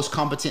are the most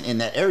competent in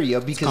that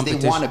area because they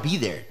want to be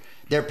there.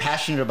 They're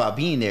passionate about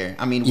being there.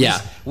 I mean,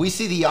 we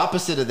see the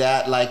opposite of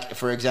that. Like,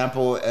 for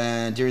example,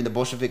 during the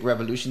Bolshevik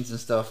revolutions and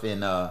stuff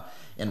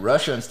in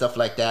Russia and stuff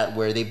like that,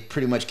 where they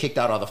pretty much kicked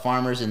out all the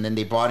farmers and then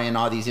they brought in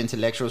all these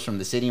intellectuals from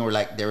the city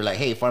and they were like,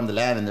 hey, farm the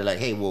land. And they're like,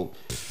 hey, well,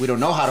 we don't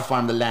know how to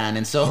farm the land.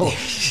 And so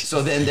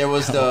then there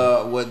was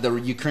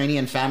the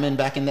Ukrainian famine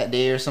back in that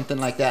day or something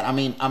like that. I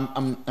mean,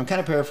 I'm kind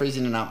of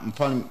paraphrasing and I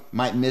probably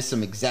might miss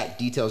some exact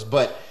details,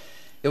 but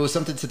it was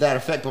something to that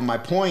effect. But my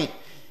point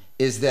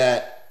is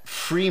that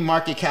free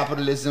market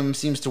capitalism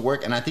seems to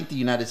work. And I think the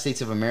United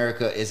States of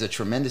America is a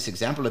tremendous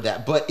example of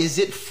that. But is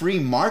it free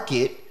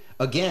market?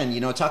 Again,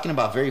 talking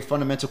about very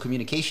fundamental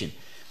communication.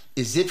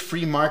 Is it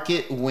free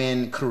market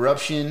when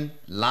corruption,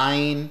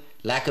 lying,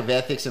 lack of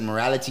ethics and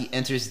morality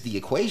enters the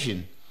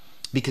equation?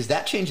 Because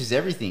that changes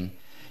everything.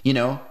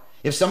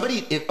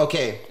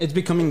 It's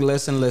becoming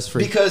less and less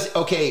free. Because,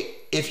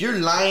 if you're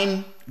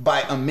lying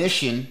by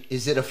omission,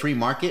 is it a free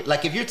market?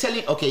 Like if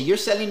you're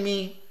selling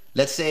me,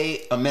 let's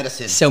say, a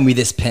medicine. Sell me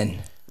this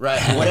pen.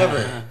 Right,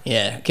 whatever.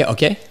 Yeah,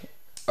 okay.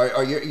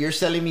 Or you're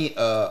selling me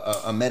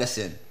a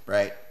medicine,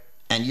 right?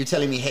 And you're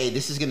telling me, hey,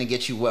 this is going to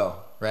get you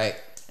well, right?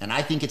 And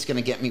I think it's going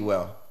to get me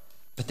well,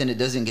 but then it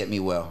doesn't get me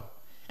well.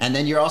 And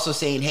then you're also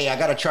saying, hey, I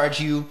got to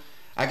charge you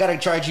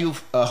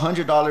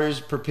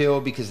 $100 per pill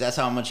because that's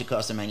how much it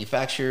costs to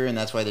manufacture, and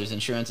that's why there's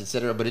insurance,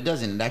 etc. But it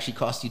doesn't. It actually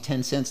costs you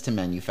 10 cents to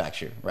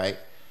manufacture, right?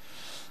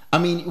 I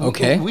mean,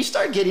 we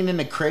start getting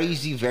into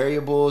crazy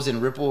variables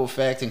and ripple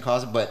effect and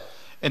cause, but.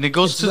 And it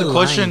goes to the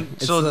question.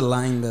 It's the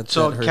line that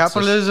hurts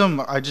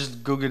capitalism. I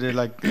just googled it.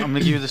 Like I'm gonna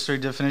give you the straight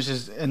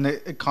definitions. An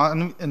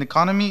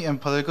economy and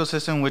political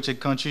system in which a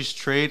country's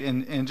trade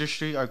and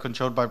industry are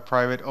controlled by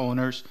private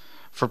owners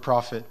for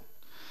profit,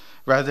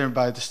 rather than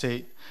by the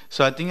state.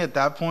 So I think at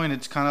that point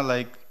it's kind of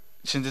like,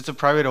 since it's a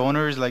private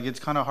owners, like it's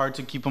kind of hard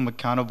to keep them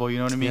accountable. You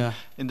know what I mean? Yeah.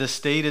 In the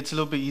state, it's a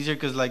little bit easier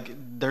because like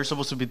they're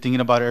supposed to be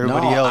thinking about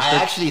everybody else.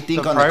 I actually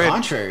think on the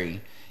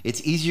contrary. It's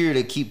easier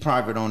to keep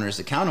private owners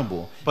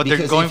accountable. But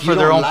they're going for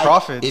their own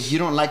profits. If you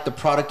don't like the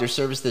product or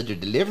service that they're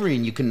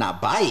delivering, you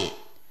cannot buy it.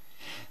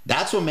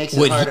 That's what makes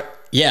it hard.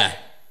 Yeah.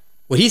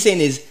 What he's saying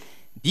is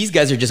these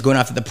guys are just going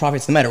after the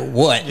profits no matter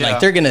what. Yeah. Like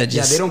they're gonna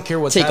just they don't care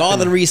what's take all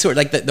happening. the resource.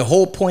 Like the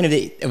whole point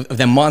of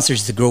the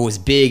monsters is to grow as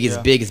big, as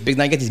big, as big.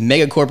 Now you got these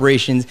mega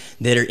corporations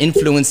that are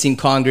influencing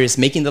Congress,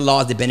 making the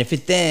laws that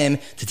benefit them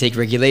to take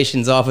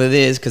regulations off of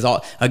this. Because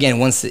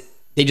once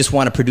they just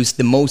want to produce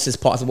the most as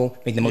possible,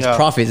 make the most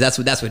profits. That's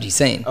what he's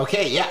saying.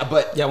 Okay, yeah,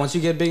 but once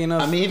you get big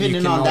enough, I mean,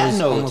 even on that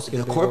note,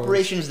 the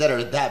corporations that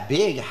are that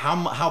big,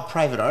 how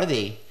private are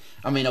they?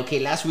 I mean, okay,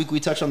 last week we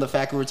touched on the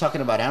fact we were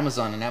talking about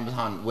Amazon and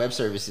Amazon Web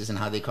Services and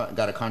how they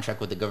got a contract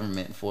with the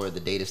government for the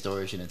data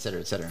storage and et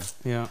cetera, et cetera.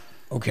 Yeah.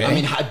 Okay. I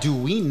mean, do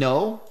we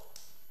know,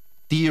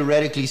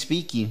 theoretically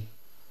speaking,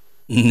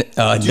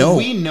 no.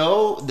 we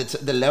know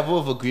the level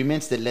of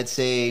agreements that, let's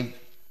say,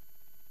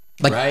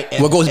 like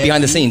right, what goes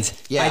behind the scenes?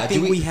 Yeah, I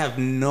think we have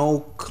no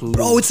clue.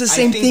 Bro, it's the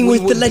same thing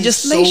with the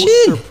legislation.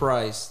 So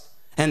surprised,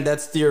 and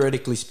that's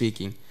theoretically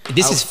speaking.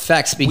 This is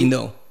fact speaking,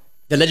 though.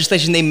 The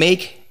legislation they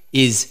make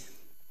is.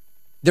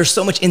 There's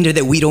so much in there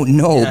that we don't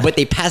know, but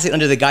they pass it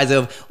under the guise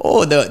of,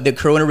 the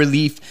corona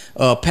relief,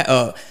 what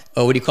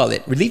do you call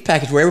it? Relief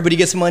package where everybody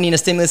gets money and a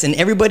stimulus, and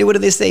everybody, what do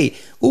they say?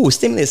 Oh,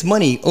 stimulus,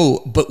 money.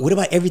 Oh, but what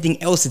about everything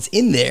else that's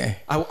in there?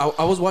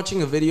 I was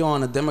watching a video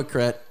on a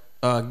Democrat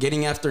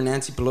getting after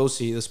Nancy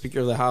Pelosi, the Speaker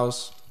of the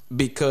House,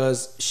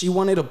 because she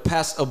wanted to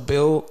pass a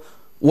bill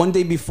one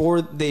day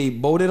before they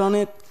voted on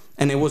it,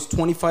 and it was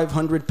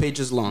 2,500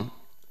 pages long.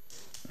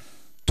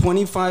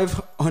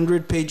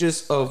 2,500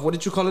 pages of, what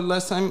did you call it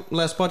last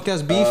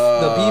podcast? Beef?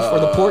 The beef or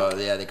the pork?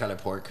 Yeah, they call it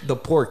pork. The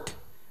pork.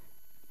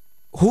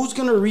 Who's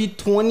going to read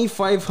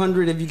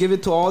 2,500 if you give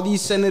it to all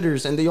these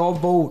senators and they all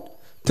vote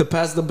to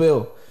pass the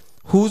bill?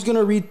 Who's going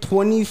to read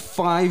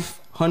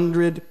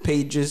 2,500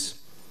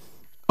 pages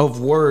of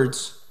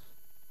words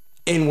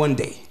in one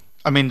day?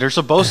 I mean, they're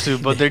supposed to,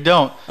 but they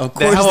don't. Of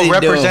they course have a they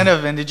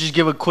representative and they just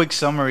give a quick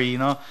summary,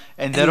 and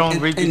they don't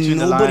read between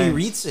the lines. And nobody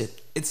reads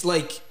it. It's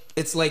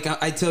like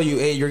I tell you,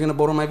 hey, you're gonna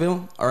vote on my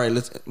bill. All right,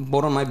 let's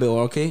vote on my bill,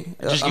 okay?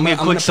 Just give me a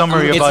quick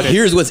summary about it.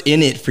 Here's what's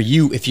in it for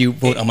you if you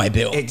vote on my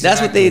bill. Exactly.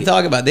 That's what they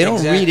talk about. They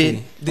don't read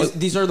it.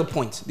 These are the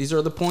points.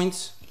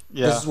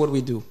 Yeah. This is what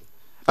we do.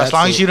 As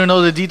long as you don't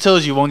know the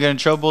details, you won't get in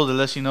trouble. The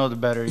less you know, the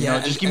better. You know,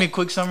 and- just give me a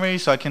quick summary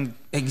so I can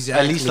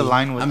Exactly. at least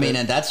align with it. I mean,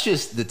 and that's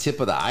just the tip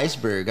of the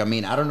iceberg. I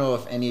mean, I don't know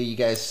if any of you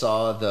guys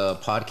saw the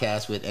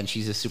podcast with, and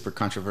she's a super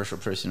controversial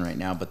person right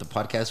now, but the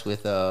podcast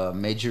with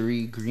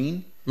Marjorie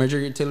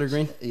Taylor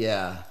Greene.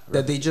 Yeah.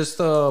 That they just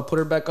put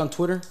her back on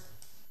Twitter.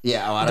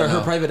 Yeah, I don't know.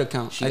 Her private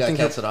account. She got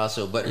canceled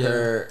also, but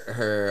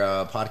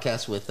her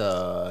podcast with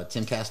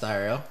Timcast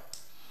IRL.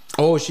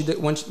 Oh, she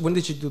did. When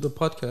did she do the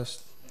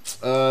podcast?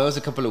 It was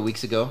a couple of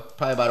weeks ago,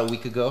 probably about a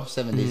week ago,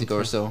 7 days ago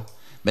or so.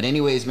 But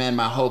anyways, man,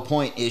 my whole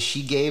point is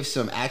she gave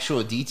some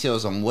actual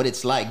details on what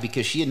it's like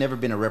because she had never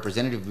been a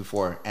representative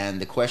before. And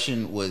the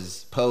question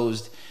was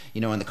posed,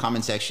 in the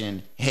comment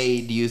section, hey,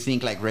 do you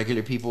think like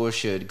regular people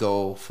should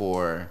go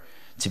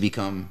to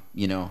become,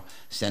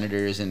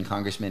 senators and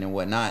congressmen and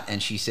whatnot?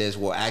 And she says,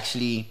 well,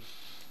 actually,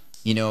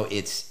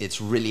 it's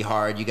really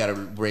hard. You got to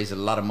raise a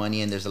lot of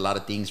money and there's a lot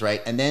of things,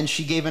 right? And then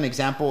she gave an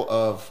example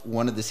of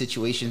one of the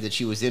situations that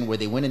she was in where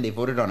they went and they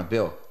voted on a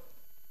bill,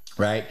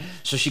 right?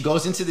 So she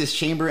goes into this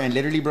chamber and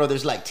literally, bro,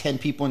 there's like 10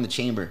 people in the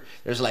chamber.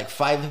 There's like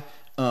 5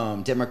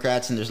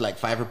 Democrats and there's like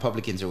 5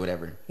 Republicans or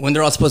whatever. When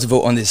they're all supposed to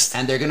vote on this.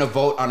 And they're going to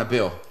vote on a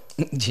bill,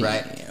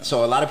 right? Yeah.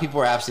 So a lot of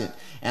people are absent.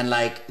 And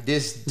like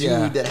this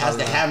dude that has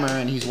the hammer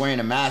and he's wearing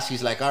a mask,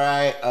 he's like, all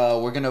right,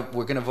 we're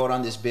gonna vote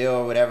on this bill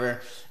or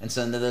whatever. And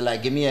so they're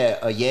like, give me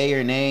a yay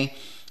or nay.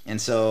 And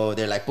so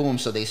they're like, boom.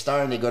 So they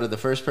start and they go to the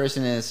first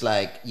person and it's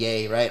like,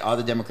 yay, right? All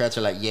the Democrats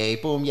are like, yay,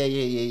 boom, yay,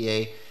 yay, yay,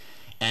 yay.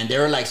 And they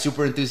were like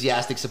super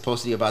enthusiastic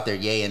supposedly about their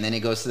yay. And then it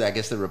goes to, I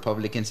guess, the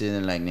Republicans and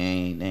they're like,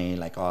 nay, nay,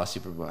 like, oh,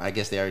 super. I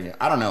guess they already,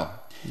 I don't know.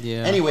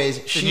 Yeah.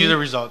 Anyways, she knew the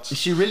results.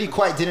 She really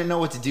quite didn't know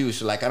what to do.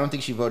 So like, I don't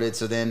think she voted.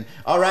 So then,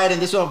 all right,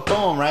 and this one,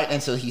 boom, right?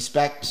 And so he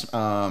smacked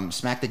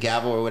the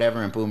gavel or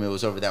whatever, and boom, it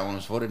was over. That one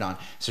was voted on.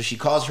 So she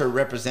calls her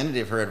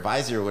representative, her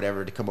advisor or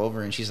whatever, to come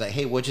over, and she's like,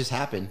 hey, what just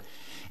happened?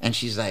 And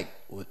she's like,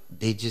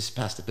 they just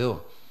passed a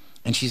bill.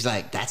 And she's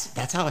like,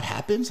 that's how it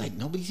happens? Like,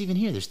 nobody's even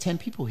here. There's 10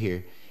 people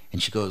here. And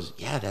she goes,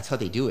 yeah, that's how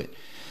they do it.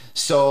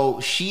 So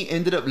she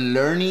ended up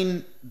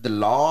learning the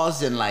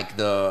laws and like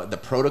the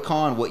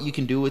protocol and what you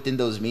can do within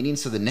those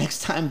meetings. So the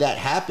next time that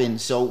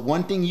happens, so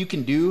one thing you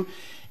can do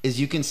is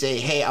you can say,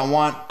 hey, I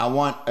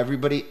want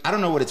everybody, I don't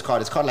know what it's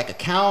called. It's called like a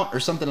count or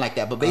something like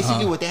that. But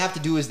basically what they have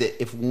to do is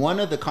that if one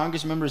of the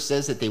Congress members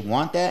says that they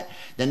want that,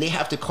 then they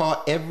have to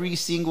call every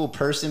single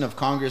person of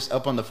Congress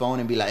up on the phone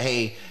and be like,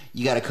 hey,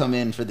 you got to come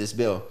in for this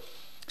bill.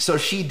 So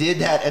she did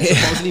that, and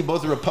supposedly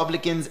both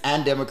Republicans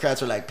and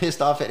Democrats were like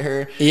pissed off at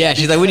her. Yeah,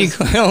 she's like, "What are you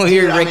going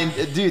here?" I mean,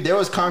 dude, there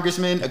was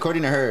congressmen,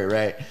 according to her,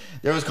 right?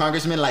 There was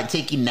congressmen like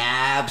taking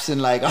naps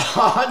and like,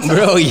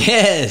 bro,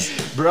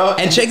 yes, bro.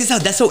 And check this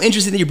out. That's so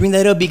interesting that you bring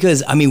that up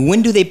because I mean,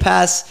 when do they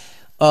pass?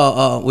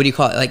 What do you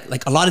call it?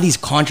 Like a lot of these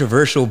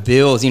controversial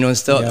bills, and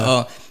stuff.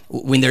 Yeah.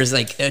 When there's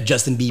like a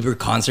Justin Bieber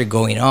concert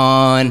going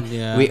on.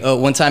 Yeah.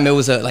 One time it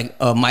was like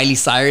Miley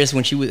Cyrus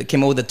when she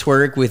came out with a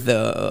twerk with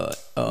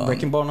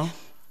Breaking Ball, no?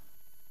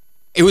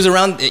 It was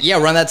around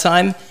that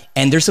time,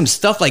 and there's some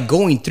stuff like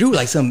going through,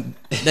 like some.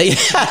 I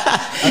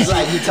was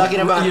like, you're talking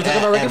about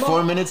at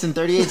 4 minutes and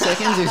 38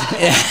 seconds.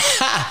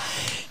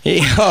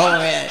 Oh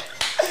man.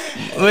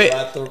 Wait.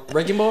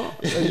 Wrecking Ball?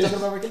 Are you talking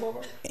about Wrecking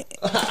Ball?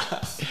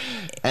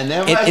 And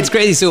then it's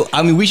crazy. So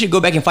I mean, we should go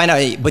back and find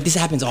out. But this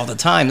happens all the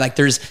time. Like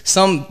there's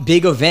some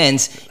big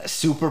events,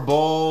 Super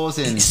Bowls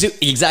and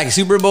exactly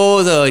Super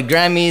Bowls,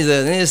 Grammys,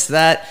 this,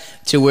 that,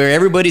 to where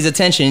everybody's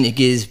attention it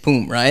is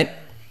boom, right?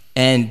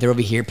 And they're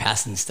over here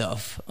passing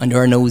stuff under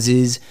our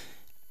noses,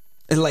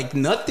 and like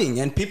nothing.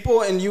 And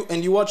people, and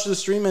you watch the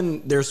stream,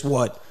 and there's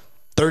what,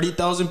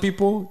 30,000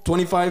 people,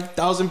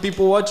 25,000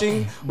 people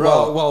watching.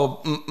 Bro,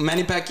 while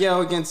Manny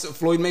Pacquiao against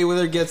Floyd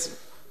Mayweather gets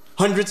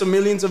hundreds of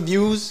millions of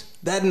views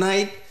that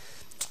night.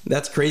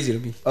 That's crazy to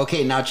me.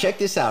 Okay, now check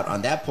this out.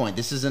 On that point,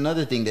 this is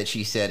another thing that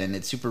she said, and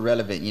it's super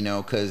relevant, you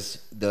know, because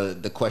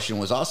the question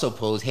was also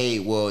posed, hey,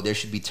 well, there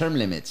should be term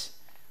limits,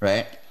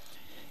 right?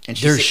 And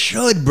she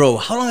should, bro.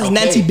 How long has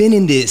Nancy been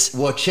in this?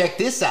 Well, check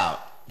this out.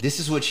 This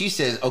is what she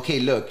says. Okay,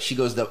 look, she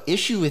goes, the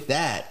issue with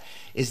that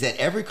is that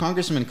every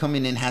congressman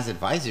coming in has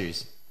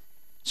advisors.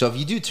 So if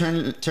you do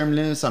term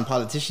limits on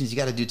politicians, you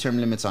got to do term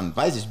limits on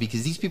advisors,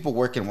 because these people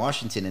work in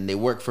Washington and they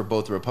work for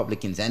both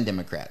Republicans and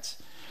Democrats.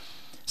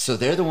 So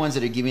they're the ones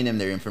that are giving them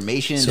their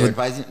information. So they're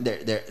advising.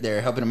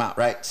 They're helping them out,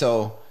 right?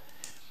 So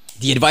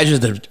the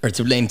advisors are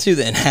to blame too.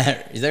 Then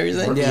is that what you're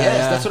saying? Yeah,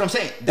 yes, that's what I'm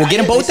saying. Well, get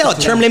them both out.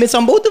 Term limits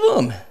on both of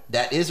them.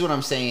 That is what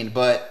I'm saying.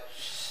 But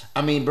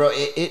I mean, bro,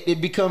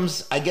 it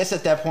becomes. I guess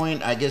at that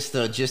point, I guess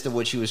the gist of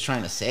what she was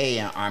trying to say,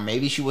 or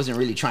maybe she wasn't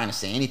really trying to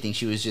say anything.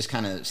 She was just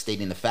kind of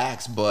stating the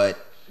facts. But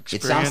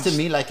it sounds to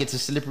me like it's a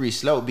slippery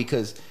slope,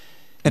 because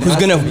who's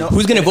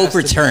gonna vote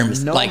for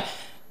terms like.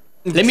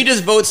 Let me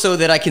just vote so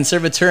that I can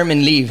serve a term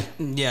and leave.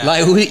 Yeah.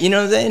 Like, you know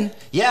what I'm saying?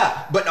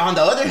 Yeah. But on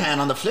the other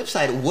hand, on the flip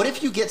side, what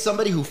if you get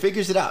somebody who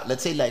figures it out?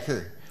 Let's say like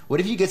her. What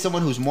if you get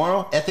someone who's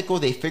moral, ethical,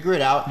 they figure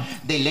it out,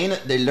 they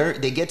learn,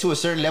 they get to a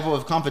certain level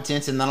of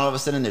competence, and then all of a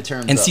sudden their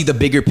terms and up. See the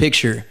bigger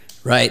picture,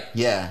 right?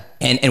 Yeah.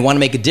 And want to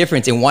make a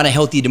difference, and want a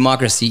healthy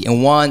democracy,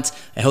 and want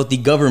a healthy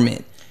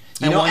government.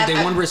 They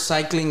want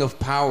recycling of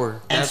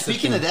power. And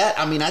speaking of that,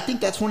 I mean, I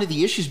think that's one of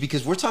the issues,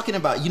 because we're talking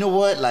about, you know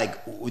what,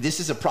 like, this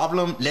is a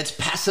problem. Let's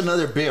pass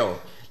another bill.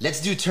 Let's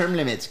do term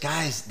limits.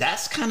 Guys,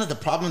 that's kind of the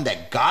problem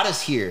that got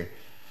us here.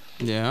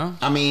 Yeah.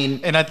 I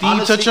mean, and I think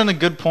honestly, you touched on a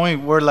good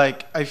point where,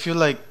 like, I feel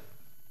like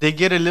they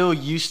get a little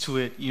used to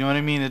it. You know what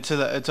I mean? It's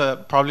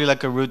probably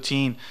like a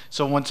routine.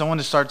 So when someone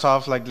starts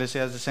off, like, let's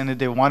say as a Senate,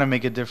 they want to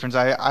make a difference.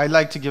 I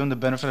like to give them the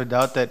benefit of the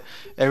doubt that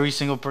every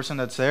single person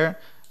that's there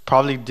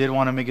probably did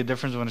want to make a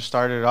difference when it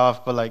started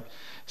off, but like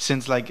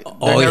since like you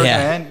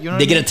know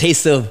they get a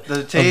taste of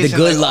the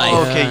good life.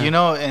 Oh, okay, you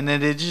know, and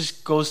then it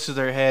just goes to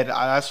their head.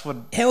 That's what.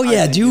 Hell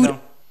yeah, dude! You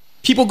know?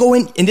 People go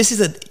in, and this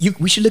is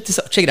we should look this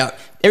up. Check it out.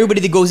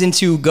 Everybody that goes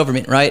into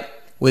government, right?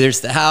 Whether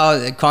it's the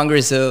House, the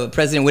Congress,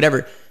 president,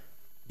 whatever,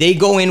 they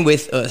go in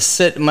with a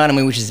set amount of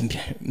money, which is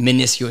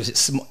minuscule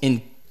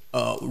in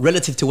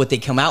relative to what they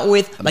come out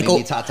with, like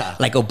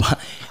Obama,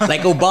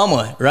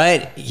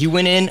 right? He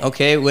went in,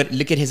 okay.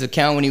 Look at his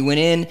account when he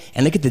went in,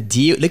 and look at the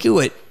deal. Look at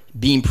what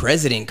being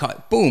president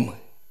caught. Boom,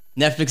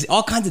 Netflix,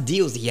 all kinds of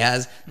deals he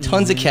has,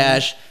 tons of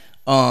cash.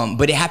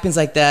 But it happens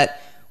like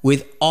that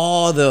with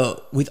all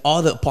the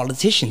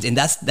politicians, and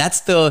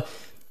that's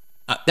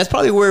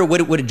probably where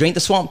what Drain the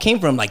Swamp came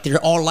from. Like they're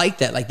all like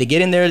that. Like they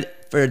get in there.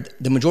 For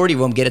the majority of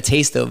them, get a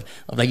taste of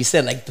like you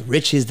said, like the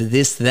riches, the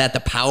this, the that,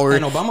 the power.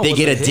 They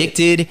get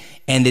addicted,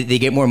 and they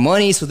get more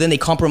money. So then they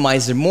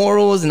compromise their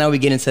morals, and now we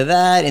get into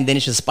that, and then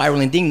it's just a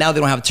spiraling thing. Now they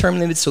don't have term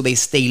limits, so they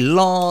stay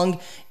long.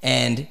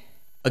 And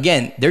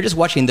again, they're just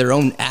watching their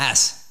own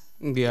ass.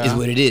 Yeah, is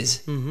what it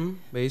is. Mm-hmm.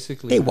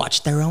 Basically, they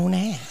watch their own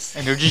ass,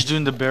 and they're just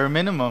doing the bare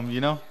minimum.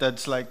 You know,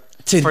 that's like.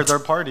 For their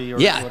party or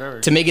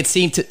whatever. To make it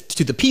seem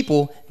to the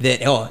people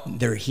that,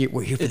 we're here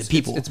for the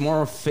people. It's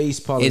more of face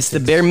politics. It's the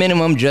bare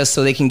minimum just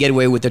so they can get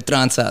away with their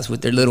tranzas,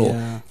 with their little,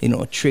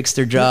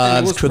 trickster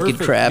jobs,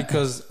 crooked crap.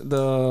 Because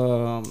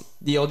the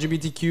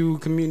LGBTQ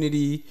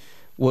community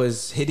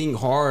was hitting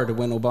hard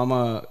when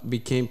Obama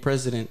became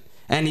president,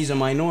 and he's a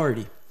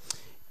minority.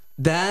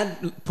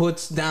 That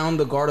puts down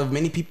the guard of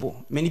many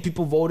people. Many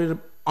people voted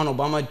on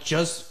Obama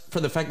just for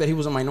the fact that he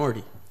was a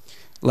minority.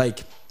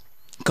 Like...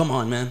 Come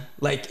on, man.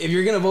 Like, if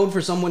you're going to vote for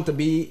someone to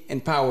be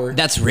in power...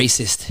 That's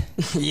racist.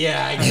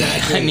 Yeah,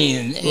 exactly. I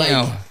mean,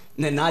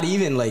 not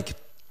even, like...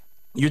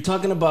 You're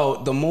talking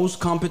about the most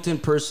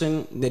competent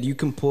person that you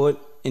can put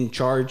in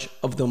charge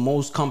of the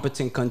most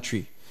competent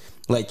country.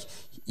 Like,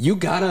 you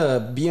got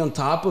to be on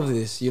top of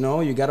this, you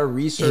know? You got to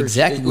research...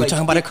 Exactly. We're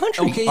talking about a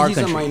country. Okay, he's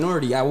a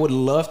minority. I would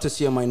love to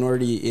see a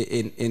minority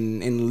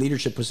in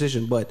leadership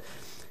position, but...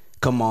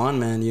 Come on,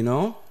 man, you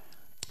know?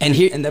 And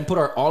then put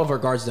all of our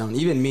guards down.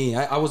 Even me,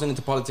 I wasn't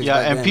into politics. Yeah,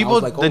 and then. People,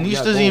 like, the news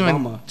doesn't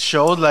even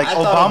show. Like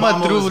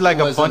Obama threw like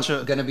a bunch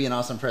of. Gonna be an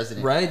awesome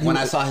president, right? When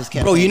I saw his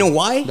campaign, bro, you know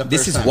why?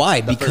 This is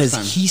why,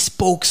 because he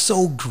spoke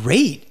so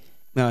great.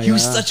 He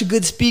was such a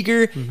good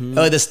speaker.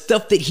 The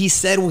stuff that he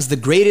said was the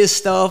greatest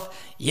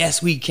stuff.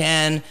 Yes, we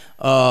can.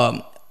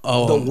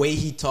 the way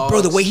he talks.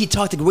 Bro, the way he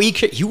talked,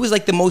 he was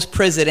like the most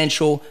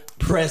presidential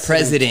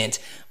president.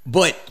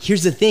 But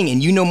here's the thing,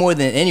 and you know more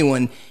than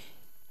anyone,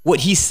 what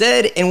he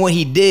said and what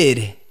he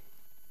did,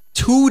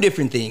 two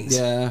different things.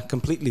 Yeah,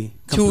 completely.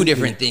 Two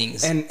different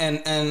things.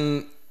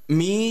 And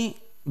me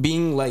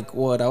being like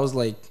what? I was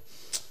like,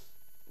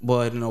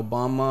 what, in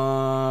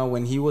Obama,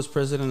 when he was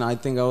president, I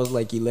think I was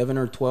like 11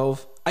 or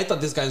 12. I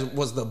thought this guy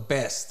was the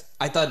best.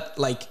 I thought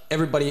like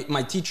everybody,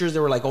 my teachers, they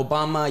were like,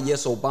 Obama,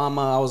 yes,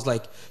 Obama. I was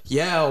like,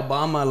 yeah,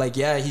 Obama, like,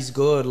 yeah, he's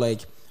good.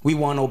 Like, we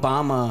want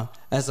Obama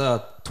as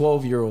a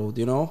 12-year-old,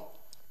 you know?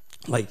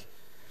 Like,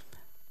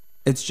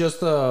 it's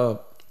just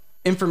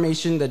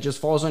information that just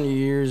falls on your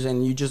ears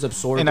and you just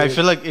absorb it. And I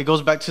feel like it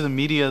goes back to the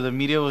media. The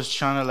media was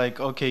trying to like,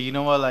 okay, you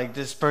know what, like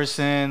this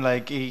person,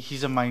 like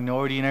he's a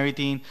minority and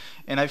everything.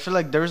 And I feel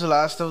like there's a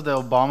lot of stuff that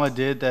Obama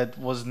did that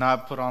was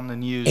not put on the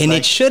news. And like,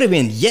 it should have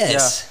been,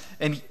 yes.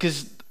 Yeah. And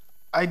because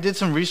I did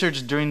some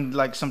research during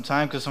like some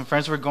time because some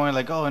friends were going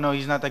like, oh no,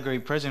 he's not that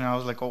great president. I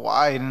was like, oh,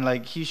 why? And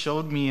like he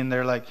showed me and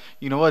they're like,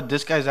 you know what,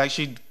 this guy's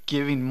actually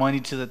giving money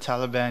to the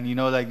Taliban. You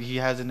know, like he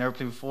has an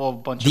airplane full of a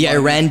bunch of money.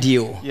 Iran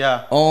deal.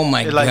 Yeah. Oh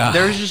my God. Like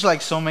there's just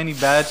like so many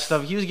bad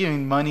stuff. He was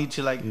giving money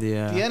to like the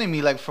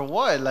enemy. Like for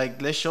what?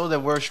 Like let's show that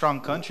we're a strong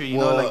country. You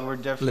know, like we're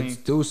definitely.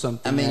 Let's do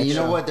something. I mean, you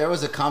know what? There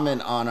was a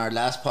comment on our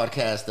last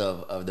podcast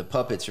of the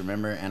puppets,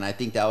 remember? And I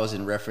think that was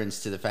in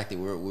reference to the fact that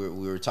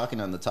we were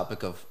talking on the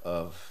topic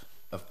of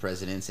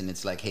presidents, and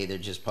it's like, hey, they're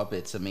just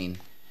puppets. I mean,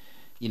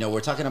 you know,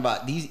 we're talking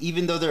about these,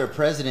 even though they're a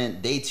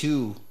president, they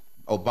too,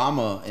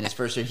 Obama in his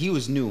first year, he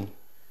was new,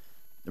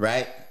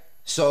 right?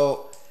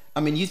 So, I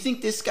mean, you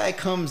think this guy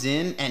comes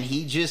in and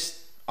he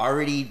just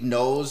already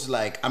knows,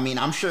 like, I mean,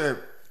 I'm sure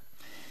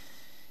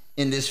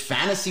in this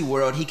fantasy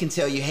world, he can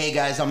tell you, hey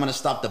guys, I'm gonna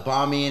stop the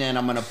bombing and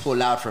I'm gonna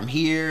pull out from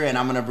here and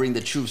I'm gonna bring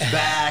the troops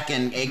back,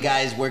 and hey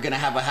guys, we're gonna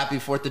have a happy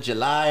 4th of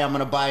July. I'm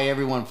gonna buy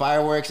everyone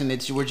fireworks and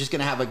we're just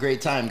gonna have a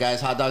great time, guys.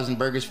 Hot dogs and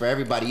burgers for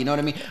everybody. You know what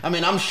I mean? I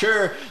mean, I'm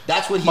sure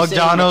that's what he said.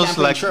 McDonald's,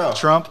 like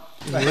Trump.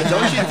 But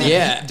don't you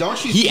think?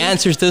 Don't you? He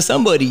answers to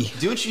somebody.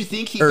 Don't you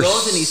think he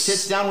goes and he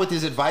sits down with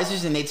his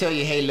advisors and they tell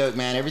you, hey, look,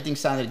 man, everything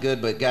sounded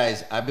good, but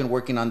guys, I've been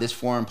working on this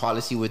foreign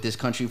policy with this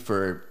country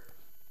for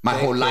my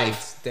whole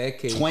life.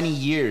 Decades. 20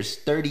 years,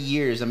 30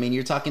 years. I mean,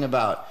 you're talking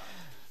about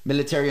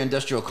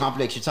military-industrial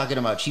complex. You're talking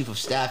about chief of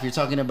staff. You're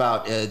talking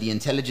about the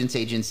intelligence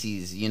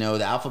agencies, you know,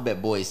 the alphabet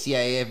boys,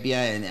 CIA,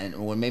 FBI,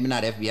 and well, maybe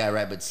not FBI,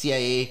 right? But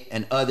CIA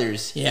and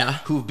others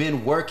who've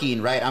been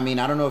working, right? I mean,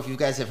 I don't know if you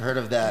guys have heard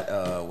of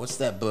that. What's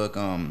that book?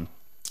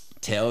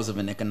 Tales of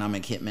an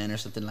Economic Hitman or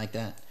something like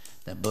that.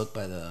 That book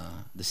by the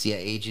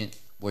CIA agent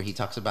where he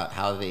talks about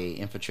how they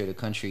infiltrate a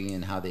country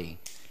and how they...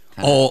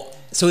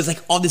 So it's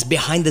like all this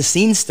behind the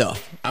scenes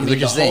stuff. I mean,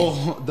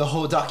 the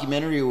whole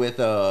documentary with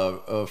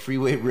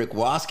Freeway Rick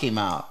Ross came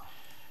out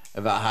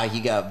about how he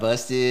got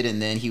busted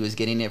and then he was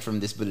getting it from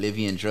this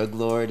Bolivian drug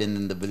lord, and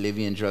then the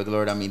Bolivian drug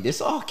lord. I mean,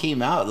 this all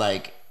came out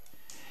like.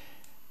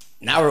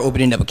 Now we're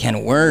opening up a can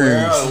of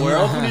worms. We're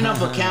opening up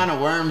a can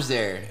of worms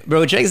there,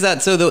 bro. Check this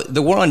out. So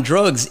the war on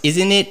drugs,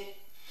 isn't it?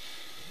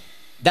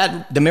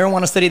 That the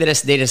marijuana study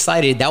that they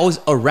decided that was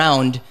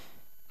around.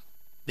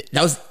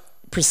 That was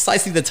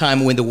precisely the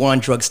time when the war on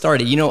drugs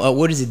started. You know,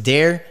 what is it,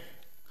 DARE?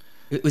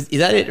 Is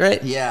that it,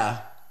 right?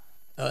 Yeah.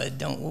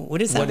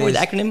 What is that word,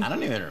 acronym? I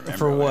don't even remember.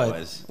 For what? It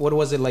was. What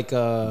was it like?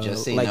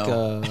 Just Say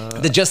No.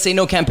 The Just Say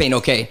No campaign.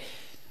 Okay,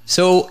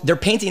 so they're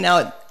painting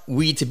out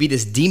weed to be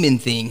this demon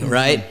thing,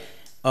 right?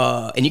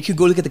 And you can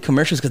go look at the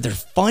commercials because they're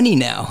funny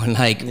now.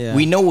 Like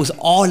we know it was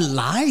all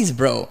lies,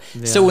 bro.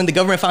 Yeah. So when the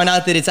government found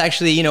out that it's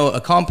actually, you know,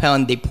 a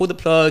compound, they pull the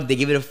plug, they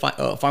give it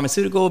a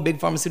pharmaceutical, big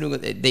pharmaceutical.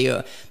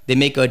 They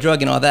make a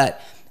drug and all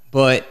that.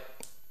 But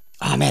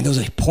man, there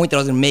was a point that I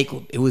was gonna make.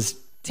 It was,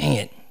 dang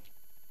it.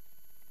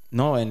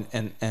 No,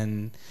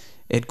 and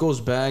it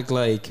goes back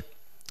like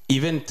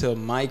even to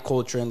my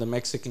culture and the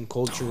Mexican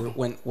culture.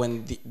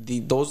 When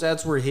those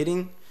ads were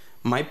hitting,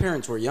 my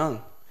parents were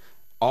young.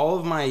 All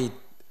of my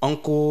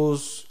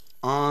uncles,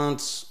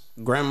 aunts,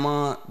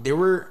 grandma, they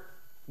were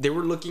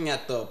looking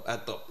at the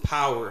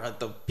power, at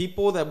the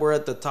people that were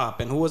at the top.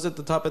 And who was at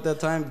the top at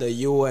that time? The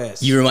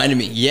U.S. You reminded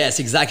me.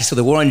 Yes, exactly. So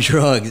the war on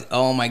drugs.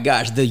 Oh my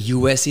gosh, the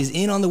U.S. is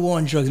in on the war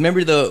on drugs.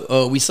 Remember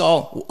we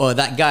saw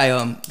that guy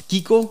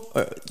Kiko,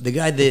 or the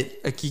guy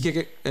that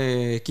Kike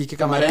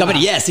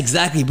Camarena. Yes,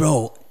 exactly,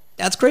 bro.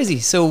 That's crazy.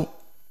 So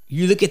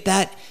you look at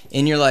that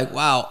and you're like,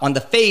 wow. On the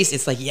face,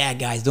 it's like, yeah,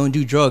 guys, don't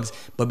do drugs.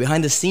 But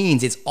behind the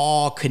scenes, it's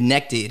all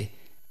connected.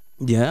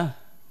 Yeah.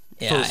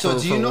 Yeah. So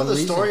do you know the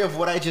story of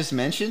what I just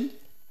mentioned?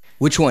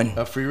 Which one?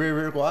 Of Freeway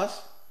Rick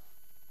Ross?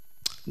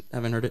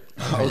 Haven't heard it.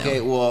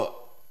 Okay,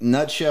 well,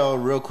 nutshell,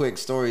 real quick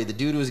story. The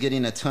dude was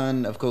getting a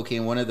ton of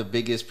cocaine, one of the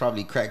biggest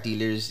probably crack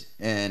dealers.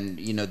 And,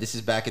 you know, this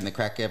is back in the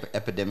crack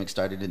epidemic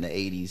started in the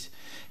 80s.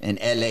 In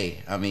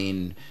LA, I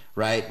mean,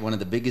 right? One of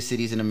the biggest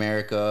cities in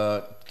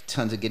America.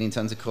 Getting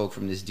tons of coke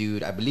from this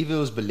dude. I believe it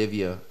was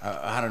Bolivia.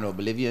 I don't know.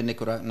 Bolivia,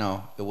 Nicaragua.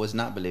 No, it was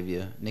not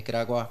Bolivia.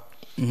 Nicaragua.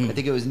 Mm-hmm. I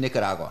think it was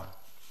Nicaragua.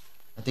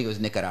 I think it was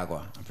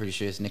Nicaragua. I'm pretty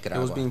sure it's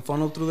Nicaragua. It was being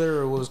funneled through there,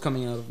 or what was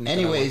coming out of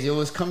Nicaragua? Anyways, it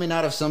was coming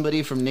out of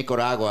somebody from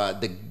Nicaragua.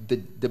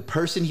 The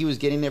person he was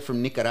getting it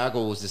from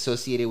Nicaragua was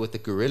associated with a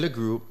guerrilla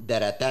group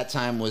that at that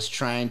time was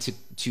trying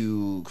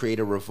to create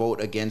a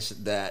revolt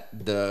against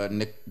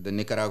the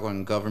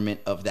Nicaraguan government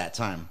of that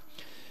time.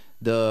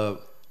 The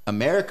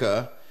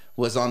America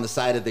was on the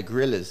side of the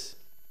guerrillas.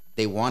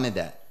 They wanted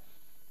that.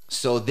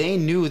 So they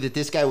knew that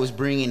this guy was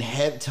bringing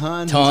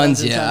tons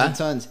and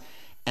tons.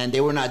 And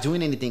they were not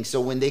doing anything. So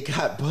when they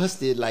got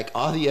busted, like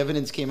all the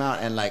evidence came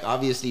out, and like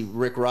obviously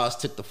Rick Ross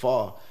took the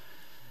fall.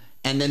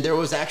 And then there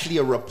was actually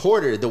a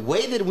reporter. The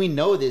way that we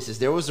know this is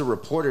there was a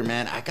reporter,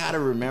 man. I gotta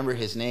remember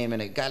his name.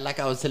 And it got, like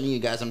I was telling you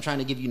guys, I'm trying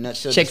to give you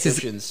nutshell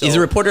descriptions. So is a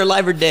reporter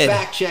alive or dead?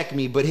 Fact check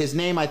me, but his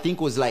name I think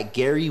was like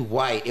Gary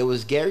White. It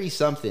was Gary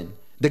something.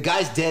 The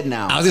guy's dead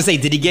now. I was gonna say,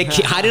 did he get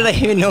killed? How did I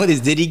even know this?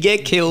 Did he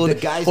get killed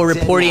for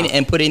reporting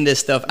and putting this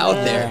stuff out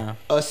there?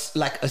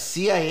 Like a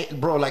CIA,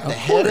 bro, like the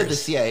head of the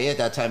CIA at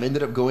that time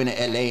ended up going to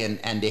LA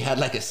and they had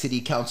like a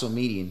city council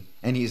meeting.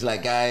 And he's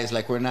like, guys,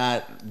 like we're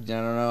not, I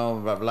don't know,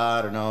 blah, blah,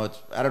 I don't know.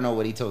 I don't know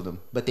what he told them,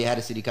 but they had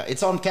a city council.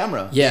 It's on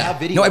camera. Yeah. They have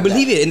video no, I of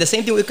believe that. it. And the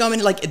same thing with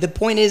comment, like the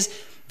point is,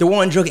 the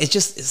war on drugs,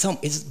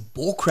 it's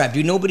bullcrap,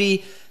 dude.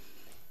 Nobody...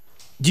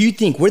 Do you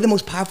think we're the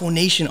most powerful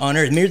nation on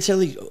earth,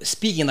 militarily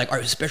speaking, like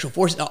our special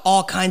forces,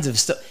 all kinds of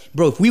stuff?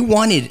 Bro, if we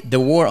wanted the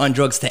war on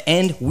drugs to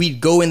end, we'd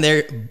go in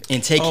there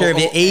and take care of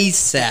it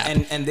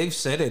ASAP. And they've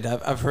said it.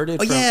 I've heard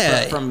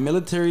it from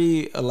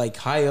military, like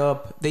high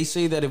up. They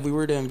say that if we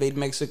were to invade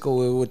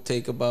Mexico, it would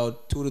take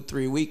about 2 to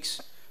 3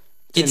 weeks.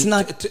 It's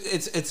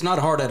not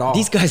hard at all.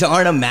 These guys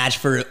aren't a match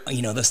for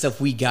the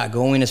stuff we got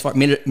going as far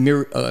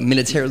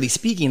militarily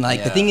speaking.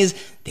 Like the thing is,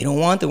 they don't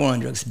want the war on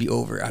drugs to be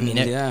over. I mean,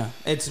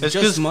 it's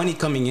just money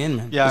coming in,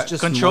 man. Yeah, it's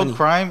just controlled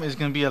crime is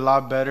gonna be a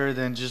lot better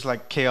than just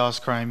like chaos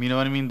crime. You know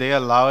what I mean? They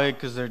allow it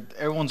because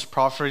everyone's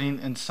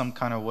profiting in some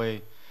kind of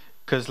way.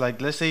 Because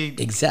like, let's say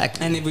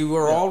exactly, and if we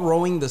were all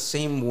rowing the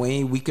same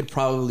way, we could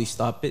probably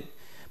stop it.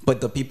 But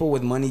the people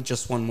with money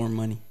just want more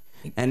money.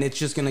 And it's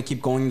just gonna keep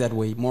going that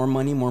way. More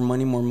money, more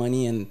money, more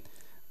money, and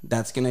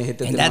that's gonna hit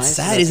the demise. And that's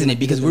sad, isn't it?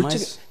 Because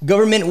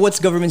government. What's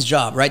government's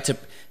job, right?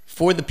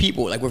 For the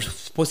people, like we're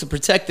supposed to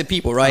protect the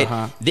people,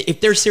 right?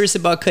 If they're serious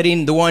about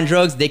cutting the war on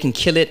drugs, they can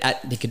kill it.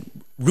 They could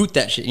root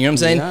that shit. You know what I'm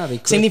saying? Yeah, they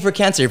could. Same thing for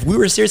cancer. If we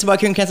were serious about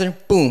curing cancer,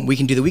 boom, we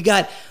can do that. We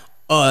got.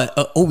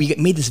 We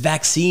made this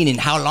vaccine, and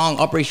how long?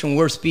 Operation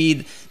Warp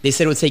Speed. They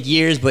said it would take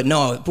years, but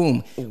no,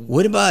 boom.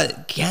 What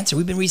about cancer?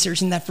 We've been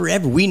researching that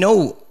forever. We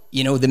know,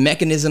 the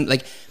mechanism,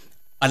 like.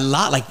 A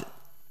lot, like,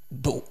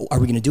 but are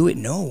we gonna do it?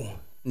 No.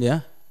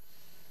 Yeah.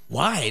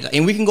 Why?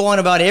 And we can go on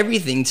about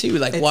everything too.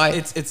 Like, why?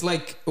 It's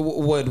like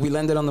what we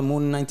landed on the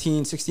moon in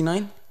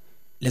 1969.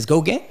 Let's go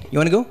again. You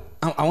want to go?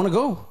 I want to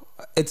go.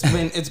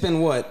 It's been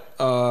what?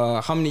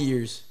 How many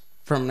years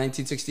from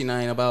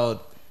 1969?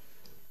 About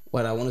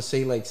what? I want to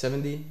say like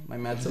 70. My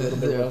math's a little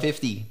bit rough.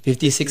 50,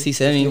 60,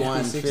 70.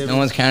 51, no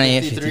one's counting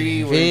it.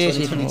 53. We're in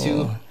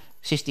 2022.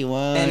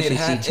 61, and it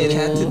 62.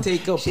 had to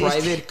take a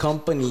private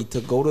company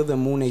to go to the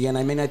moon again.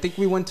 I mean, I think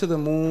we went to the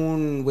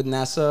moon with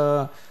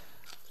NASA.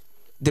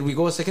 Did we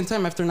go a second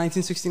time after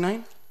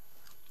 1969?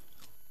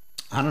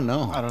 I don't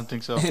know. I don't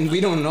think so. And we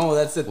don't know.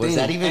 That's the thing. Was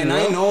that even real?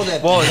 I know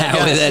that. Well,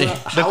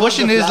 the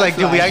question is like,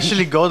 did we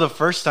actually go the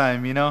first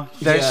time?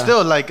 There's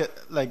still like a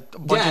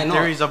bunch of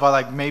theories about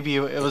like maybe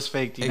it was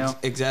faked.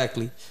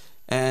 Exactly.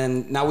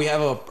 And now we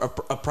have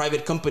a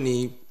private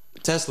company,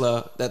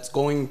 Tesla, that's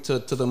going to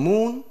the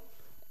moon.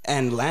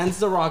 And lands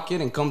the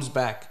rocket and comes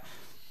back.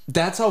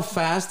 That's how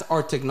fast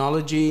our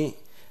technology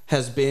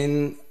has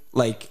been,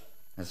 like,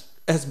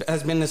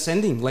 has been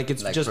ascending. Like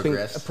it's like just been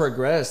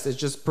progressed. It's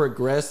just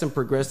progressed and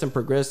progressed and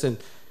progressed. And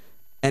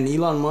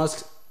Elon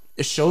Musk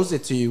shows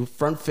it to you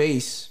front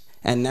face.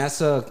 And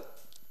NASA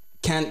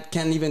can't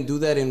even do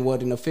that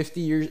in a 50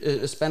 years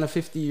a span of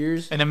 50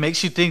 years. And it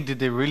makes you think, did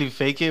they really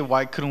fake it?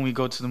 Why couldn't we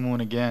go to the moon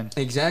again?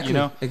 Exactly.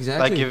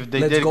 Exactly. Like if they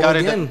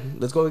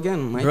Let's go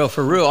again, Mike. Bro,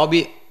 for real,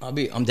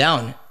 I'm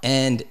down.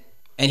 And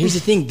here's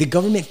the thing, the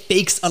government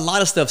fakes a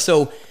lot of stuff.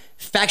 So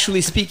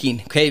factually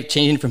speaking, okay,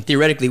 changing from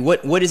theoretically,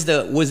 was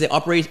the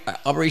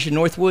Operation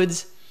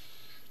Northwoods?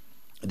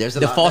 There's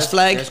false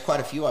flag. There's quite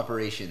a few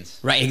operations.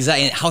 Right,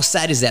 exactly. And how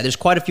sad is that? There's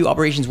quite a few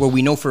operations where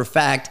we know for a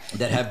fact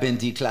that have been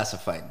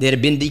declassified. That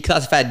have been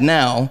declassified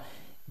now.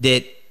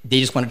 That they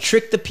just want to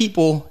trick the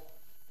people.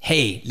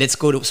 Hey, let's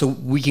go so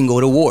we can go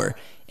to war.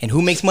 And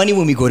who makes money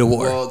when we go to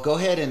war? Well, go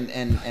ahead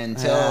and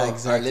tell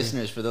our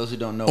listeners, for those who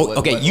don't know.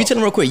 You tell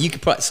them real quick. You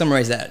could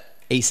summarize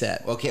that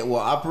ASAP. Okay, well,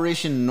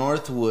 Operation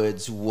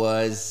Northwoods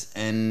was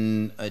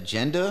an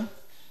agenda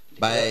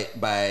by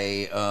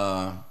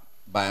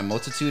a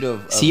multitude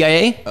of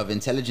CIA of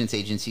intelligence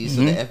agencies,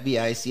 so the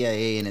FBI,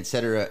 CIA, and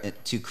etc.,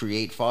 to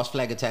create false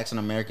flag attacks on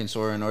American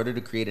soil in order to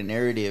create a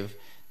narrative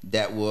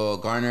that will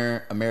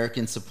garner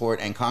American support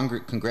and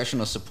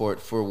congressional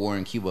support for war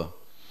in Cuba.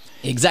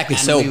 Exactly.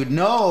 And so we would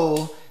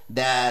know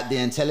that the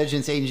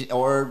intelligence agent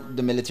or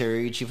the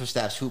military chief of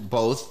staffs, who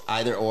both,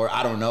 either or,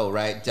 I don't know,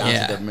 right,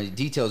 down to the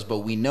details, but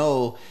we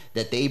know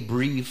that they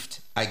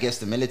briefed, I guess,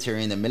 the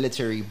military, and the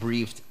military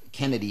briefed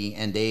Kennedy,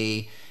 and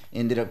they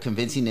ended up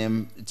convincing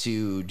him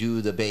to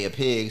do the Bay of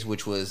Pigs,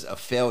 which was a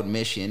failed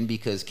mission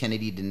because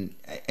Kennedy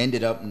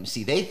ended up,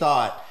 see, they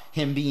thought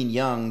him being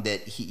young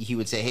that he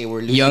would say, hey, we're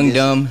losing young,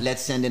 dumb,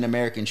 let's send in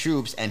American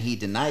troops, and he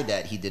denied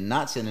that. He did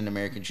not send in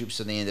American troops,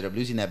 so they ended up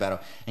losing that battle,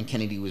 and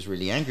Kennedy was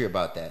really angry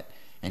about that,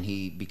 and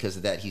because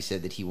of that, he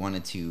said that he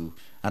wanted to,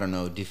 I don't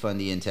know, defund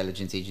the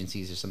intelligence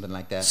agencies or something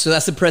like that. So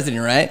that's the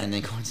president, right? And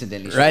then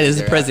coincidentally, right, is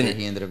the president.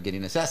 He ended up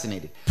getting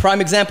assassinated. Prime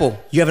example: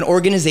 you have an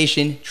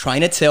organization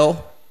trying to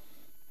tell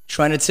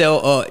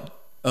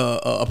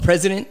a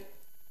president.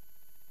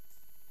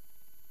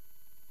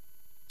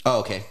 Oh,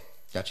 okay,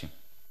 got you.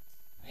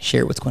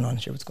 Share what's going on.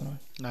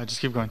 No, just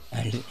keep going.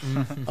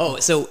 Oh,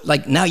 so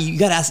like now you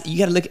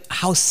gotta look at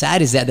how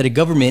sad is that a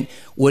government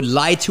would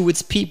lie to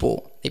its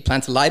people. They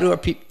plan to lie to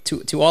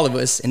to all of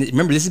us. And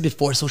remember, this is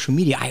before social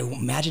media. I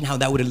imagine how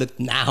that would have looked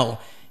now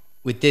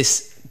with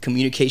this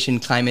communication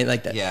climate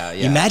like that. Yeah.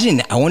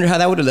 Imagine. I wonder how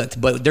that would have looked.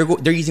 But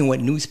they're using what,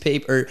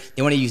 newspaper?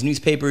 They want to use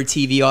newspaper,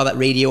 TV, all that,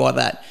 radio, all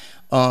that.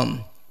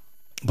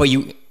 But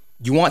you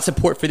want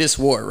support for this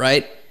war,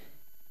 right?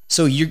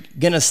 So you're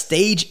gonna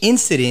stage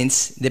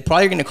incidents that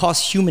probably are gonna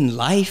cost human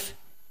life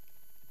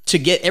to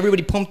get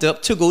everybody pumped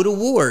up to go to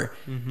war.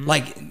 Mm-hmm.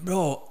 Like,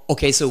 bro,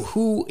 okay, so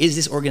who is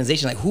this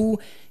organization? Like, who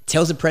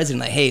tells the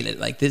president, like, hey,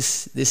 like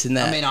this and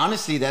that? I mean,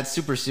 honestly, that's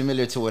super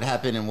similar to what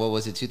happened in, what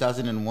was it,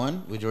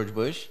 2001 with George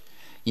Bush?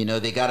 You know,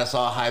 they got us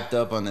all hyped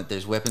up on that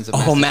there's weapons of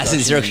mass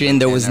destruction.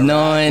 There was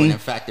none. When in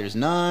fact, there's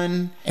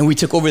none. And we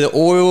took over the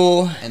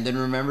oil. And then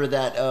remember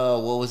that,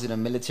 what was it, a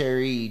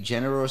military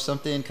general or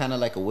something, kind of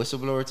like a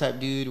whistleblower type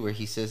dude, where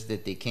he says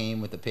that they came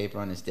with a paper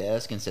on his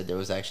desk and said there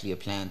was actually a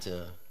plan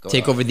to go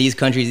take over these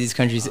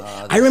countries.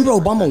 I remember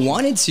Obama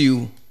wanted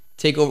to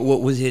take over,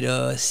 what was it,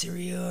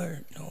 Syria?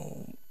 Or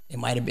no, it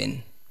might have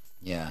been.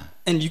 Yeah.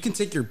 And you can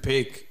take your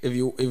pick. If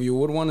you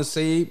would want to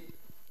say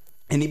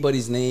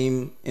anybody's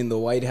name in the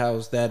White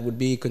House that would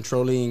be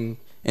controlling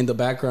in the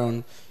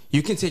background,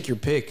 you can take your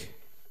pick.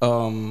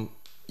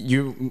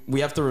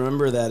 We have to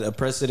remember that a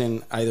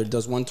president either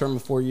does one term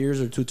of 4 years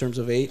or 2 terms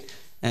of 8,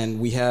 and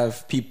we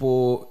have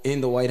people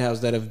in the White House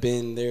that have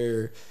been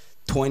there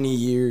 20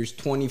 years,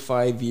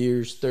 25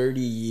 years,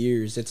 30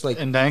 years. It's like,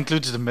 and that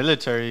includes the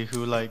military,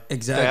 who they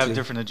have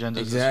different agendas.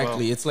 Exactly. As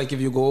well. It's like if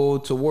you go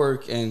to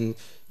work and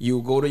you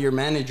go to your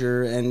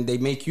manager and they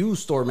make you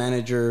store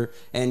manager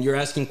and you're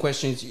asking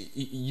questions,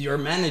 your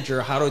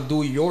manager, how to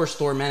do your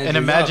store manager. And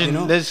imagine, job, you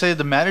know? Let's say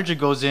the manager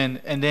goes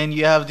in and then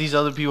you have these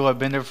other people who have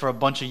been there for a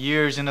bunch of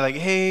years and they're like,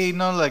 hey,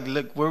 no, like,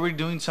 look, we're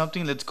doing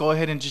something. Let's go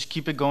ahead and just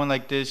keep it going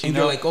like this.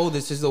 You're like, oh,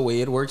 this is the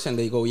way it works. And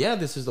they go, yeah,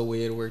 this is the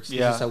way it works.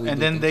 Yeah. This is how we and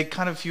do then things. they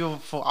kind of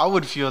I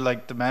would feel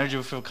like the manager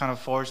would feel kind of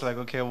forced, like,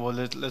 okay, well,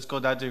 let's go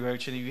that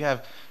direction. If you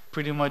have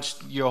pretty much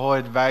your whole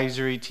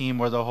advisory team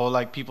or the whole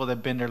like people that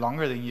have been there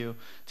longer than you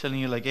telling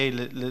you like, hey,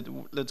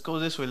 let's go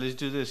this way, let's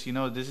do this, you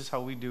know, this is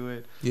how we do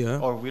it,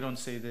 or we don't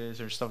say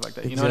this or stuff like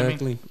that. You know what I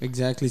mean?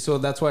 Exactly. So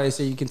that's why I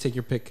say you can take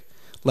your pick.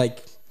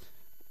 Like,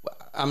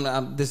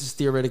 I'm this is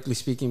theoretically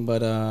speaking,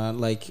 but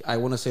like I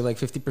want to say like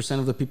 50%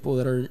 of the people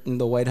that are in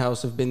the White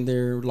House have been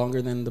there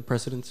longer than the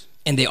presidents.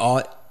 And they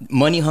all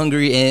money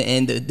hungry,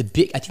 and the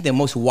big, I think the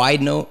most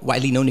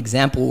widely known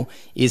example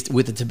is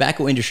with the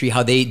tobacco industry,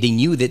 how they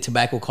knew that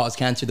tobacco caused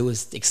cancer. There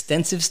was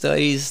extensive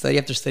study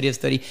after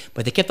study,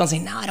 but they kept on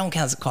saying, no, it don't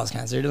cause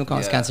cancer, it doesn't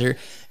cause cancer.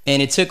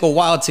 And it took a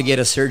while to get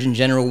a Surgeon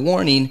General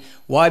warning.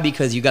 Why?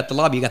 Because you got the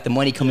lobby, you got the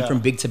money coming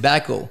from big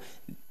tobacco.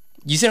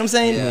 You see what I'm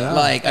saying? Yeah.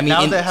 Like, I mean,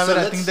 now they have it.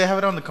 I think they have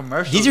it on the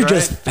commercials. These are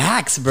just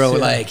facts, bro. Yeah.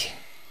 Like,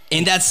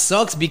 and that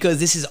sucks because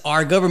this is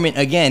our government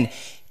again.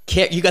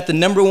 You got the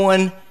number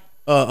one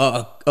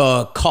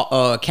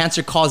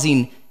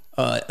cancer-causing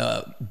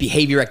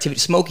behavior activity,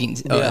 smoking,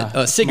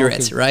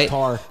 cigarettes, smoking, right?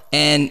 Tar.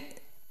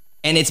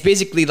 And it's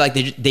basically like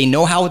they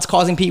know how it's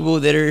causing people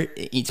to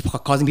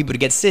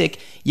get sick,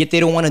 yet they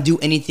don't want to do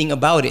anything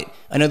about it.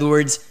 In other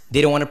words,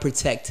 they don't want to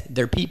protect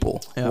their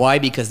people. Yeah. Why?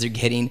 Because they're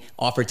getting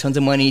offered tons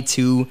of money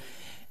to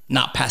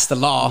not pass the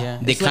law. Yeah.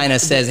 They kind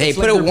of says, hey,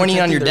 put a warning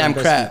on your damn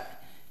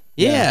crap.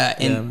 Yeah.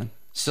 And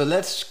so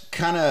let's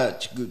kind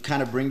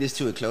of bring this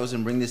to a close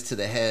and bring this to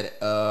the head.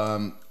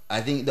 I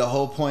think the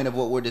whole point of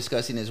what we're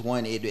discussing is,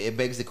 one, it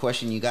begs the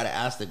question, you got to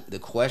ask the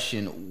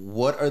question,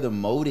 what are the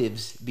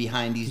motives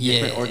behind these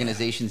different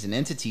organizations and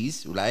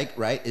entities? Like,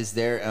 right? Is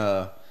there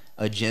a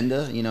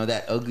agenda? You know,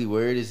 that ugly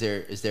word, is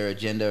there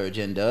agenda or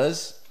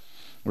agendas?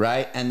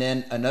 Right? And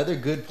then another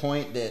good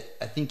point that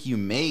I think you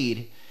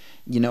made,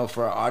 you know,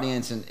 for our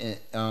audience, and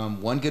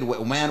one good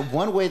way, man,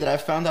 one way that I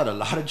found out a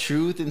lot of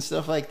truth and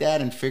stuff like that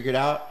and figured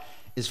out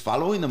is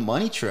following the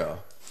money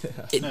trail. So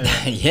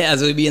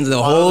it begins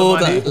the whole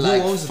like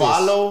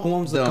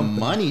follow the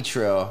money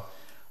trail.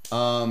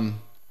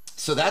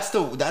 So that's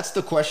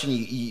the question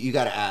you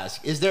got to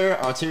ask. Is there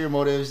ulterior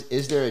motives?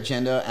 Is there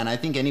agenda? And I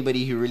think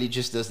anybody who really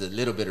just does a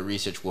little bit of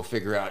research will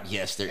figure out,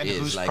 yes, there is.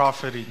 Who's like,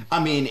 profiting?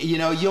 I mean,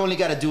 you only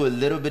got to do a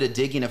little bit of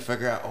digging to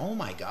figure out, oh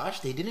my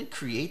gosh, they didn't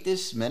create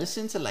this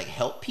medicine to like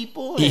help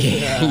people. And,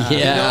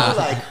 yeah.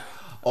 Like,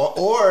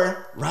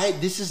 or right,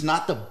 this is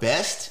not the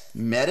best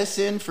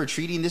medicine for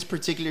treating this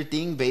particular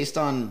thing based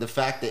on the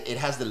fact that it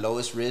has the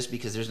lowest risk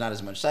because there's not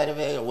as much side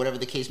effect or whatever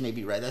the case may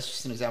be, right? That's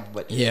just an example.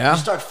 But you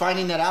start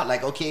finding that out,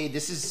 like, okay,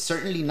 this is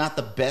certainly not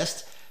the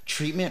best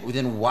treatment,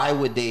 then why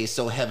would they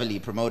so heavily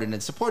promote it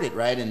and support it,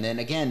 right? And then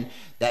again,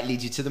 that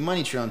leads you to the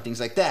money trail and things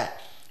like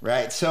that,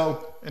 right?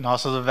 So, and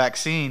also the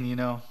vaccine,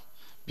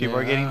 people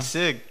are getting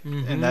sick,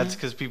 and that's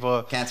because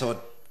people canceled.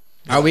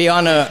 Are we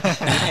on a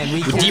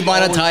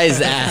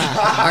demonetized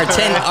our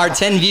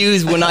 10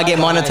 views will not get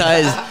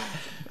monetized,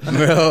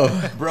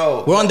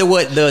 bro? We're on the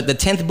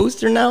 10th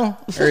booster now,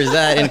 or is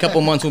that in a couple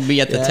months we'll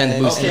be at the 10th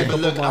booster? Okay, but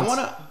look,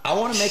 I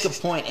wanna make a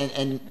point,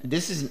 and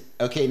this is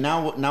okay.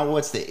 Now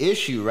what's the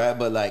issue, right?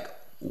 But like,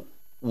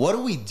 what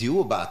do we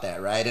do about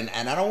that, right?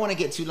 And I don't want to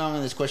get too long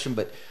on this question,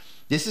 but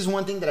this is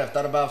one thing that I've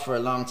thought about for a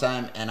long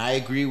time, and I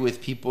agree with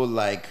people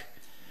like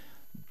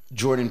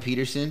Jordan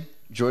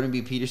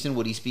B. Peterson,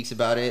 what he speaks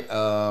about it,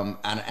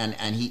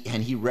 and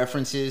he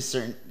references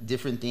certain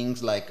different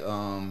things like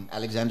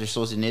Alexander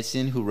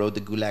Solzhenitsyn, who wrote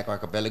the Gulag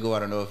Archipelago. I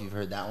don't know if you've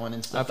heard that one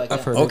and stuff like that.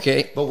 I've heard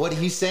it. But what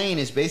he's saying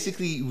is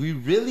basically we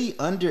really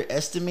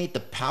underestimate the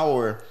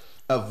power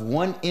of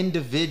one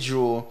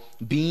individual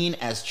being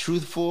as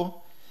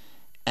truthful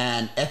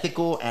and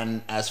ethical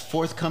and as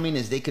forthcoming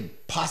as they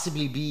could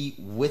possibly be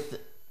with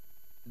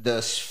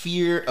the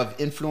sphere of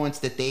influence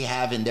that they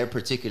have in their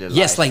particular life.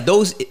 Yes, like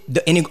those,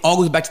 and it all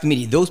goes back to the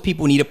media. Those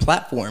people need a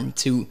platform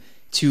to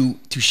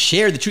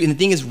share the truth. And the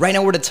thing is, right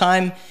now we're at a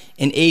time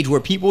and age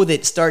where people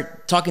that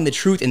start talking the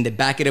truth and they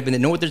back it up and they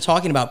know what they're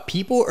talking about,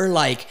 people are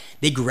like,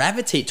 they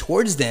gravitate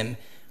towards them.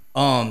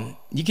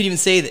 You could even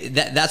say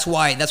that's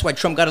why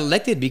Trump got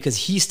elected, because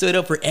he stood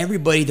up for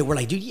everybody that were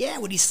like, dude, yeah,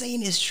 what he's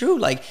saying is true.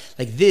 Like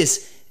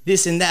this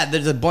and that.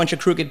 There's a bunch of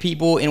crooked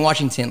people in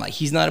Washington. Like,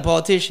 he's not a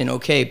politician.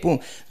 Okay, boom.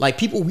 Like,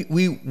 people,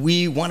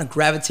 we want to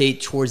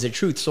gravitate towards the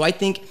truth. So I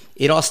think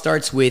it all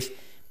starts with,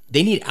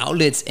 they need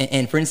outlets.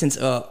 And for instance,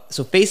 so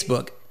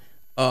Facebook,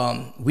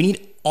 we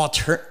need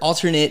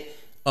alternate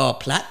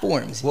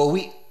platforms. Well,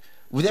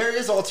 there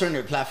is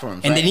alternate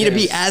platforms, and right? they need to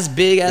be as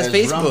big as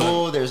Facebook.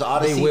 Rumble, there's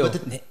Odyssey,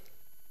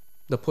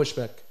 the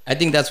pushback. I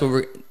think that's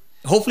where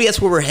hopefully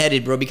that's where we're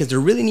headed, bro. Because there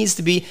really needs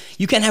to be.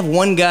 You can't have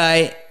one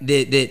guy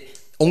that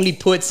only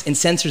puts and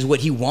censors what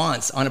he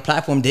wants on a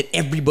platform that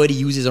everybody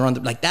uses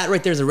around. Like, that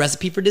right there is a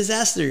recipe for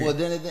disaster. Well,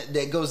 then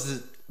that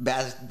goes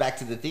back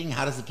to the thing.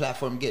 How does the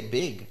platform get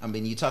big? I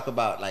mean, you talk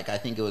about, like, I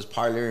think it was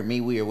Parler or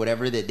MeWe or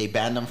whatever, that they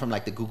banned them from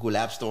like the Google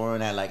App Store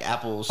and at like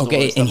Apple Store.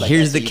 Okay, and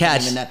here's the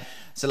catch.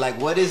 So like,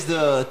 what is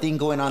the thing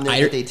going on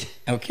there?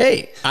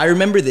 Okay, I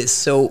remember this.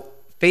 So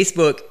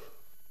Facebook,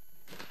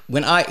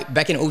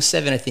 back in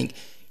 2007, I think.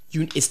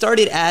 It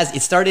started as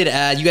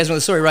you guys know the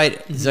story, right?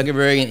 Mm-hmm.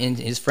 Zuckerberg and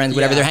his friends,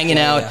 whatever, they're hanging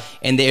out,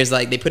 and there's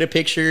like, they put a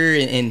picture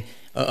and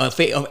of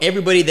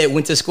everybody that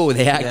went to school.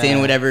 They hacked in,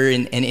 whatever,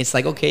 and it's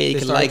like, okay, you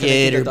can like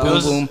it or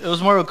boom, boom. It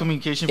was more of a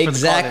communication for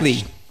exactly.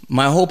 the college.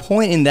 My whole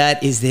point in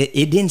that is that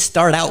it didn't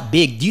start out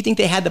big. Do you think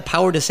they had the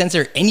power to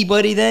censor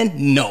anybody then?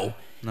 No.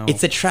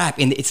 It's a trap,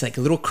 and it's like a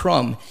little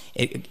crumb,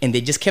 and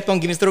they just kept on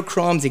giving us little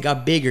crumbs. It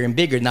got bigger and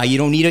bigger. Now you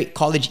don't need a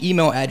college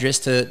email address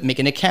to make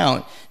an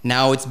account.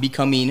 Now it's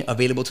becoming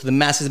available to the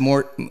masses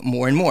more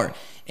and more.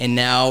 And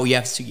now you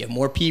have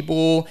more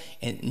people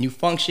and new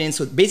functions.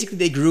 So basically,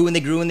 they grew and they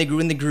grew and they grew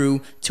and they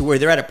grew to where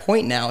they're at a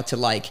point now to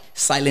like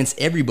silence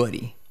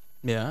everybody.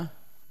 Yeah.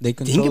 Think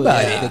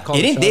about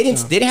it. They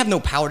didn't have no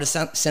power to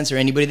censor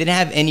anybody. They didn't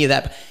have any of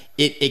that.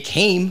 It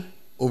came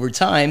over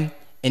time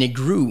and it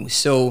grew.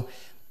 So.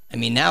 I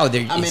mean, now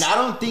they're. I mean, I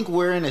don't think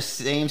we're in the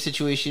same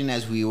situation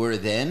as we were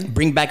then.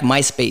 Bring back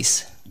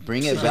MySpace.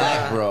 Bring it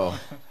back, bro.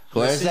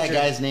 Where's that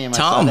guy's name?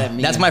 Tom.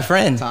 That's my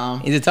friend.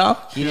 Tom. Is it Tom?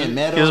 He didn't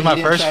meddle. He was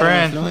my first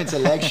friend. Influence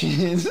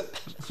elections.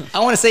 I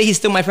want to say he's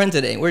still my friend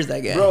today. Where's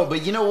that guy? Bro,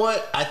 but you know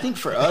what? I think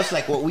for us,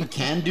 like, what we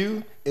can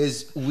do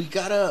is we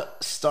gotta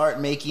start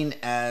making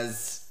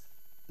as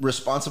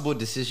responsible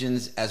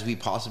decisions as we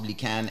possibly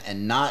can,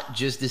 and not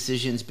just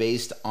decisions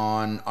based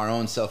on our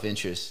own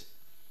self-interest.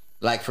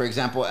 Like, for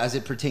example, as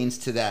it pertains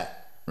to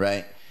that,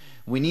 right?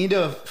 We need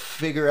to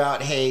figure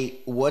out, hey,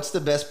 what's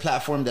the best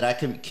platform that I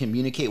can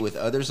communicate with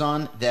others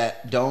on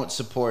that don't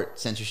support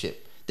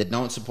censorship, that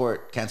don't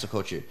support cancel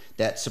culture,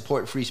 that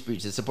support free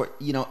speech, that support,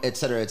 et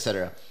cetera, et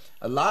cetera.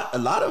 A lot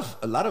of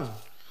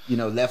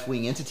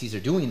left-wing entities are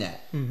doing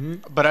that.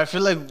 Mm-hmm. But I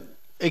feel like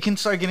it can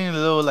start getting a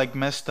little like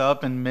messed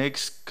up and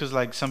mixed, because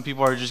like some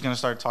people are just gonna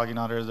start talking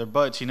out of their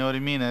butts. You know what I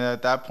mean? And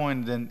at that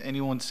point, then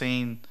anyone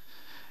saying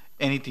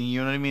anything, you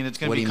know what I mean? It's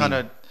gonna be kind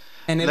of,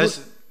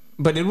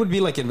 but it would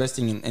be like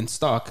investing in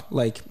stock.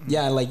 Like,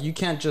 yeah, like you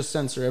can't just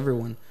censor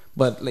everyone,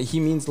 but like he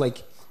means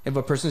like if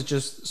a person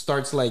just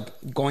starts like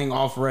going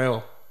off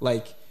rail,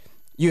 like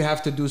you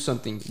have to do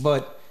something.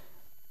 But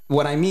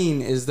what I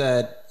mean is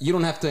that you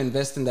don't have to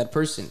invest in that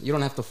person. You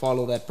don't have to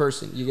follow that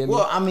person. You get me?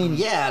 Well, I mean,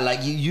 yeah, like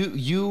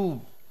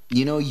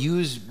you know,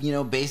 use, you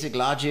know, basic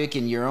logic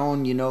and your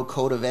own, you know,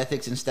 code of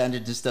ethics and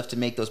standards and stuff to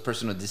make those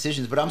personal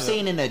decisions. But I'm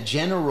saying in a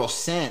general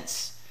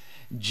sense,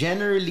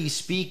 generally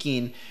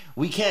speaking,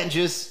 we can't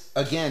just,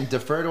 again,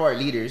 defer to our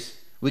leaders.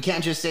 We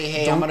can't just say,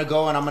 hey, I'm going to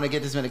go and I'm going to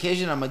get this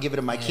medication. I'm going to give it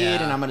to my kid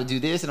and I'm going to do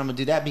this and I'm going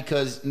to do that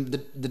because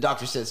the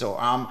doctor said so.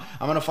 I'm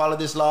going to follow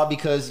this law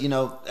because, you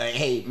know,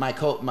 hey,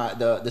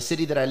 the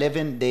city that I live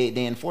in,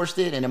 they enforced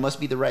it and it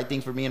must be the right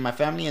thing for me and my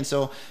family. And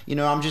so, you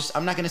know, I'm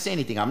not going to say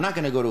anything. I'm not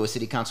going to go to a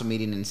city council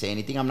meeting and say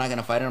anything. I'm not going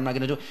to fight it. I'm not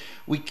going to do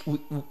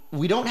it.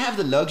 We don't have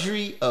the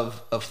luxury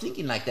of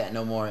thinking like that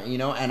no more, you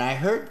know. And I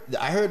heard,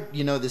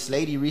 you know, this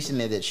lady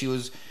recently that she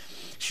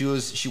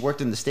worked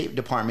in the State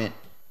Department.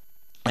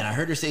 And I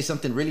heard her say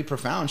something really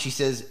profound. She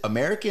says,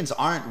 Americans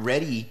aren't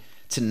ready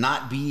to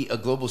not be a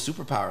global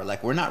superpower.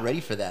 Like, we're not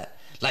ready for that.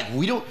 Like,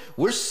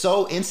 we're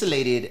so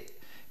insulated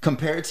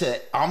compared to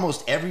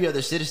almost every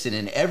other citizen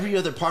in every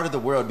other part of the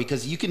world,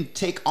 because you can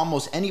take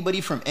almost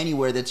anybody from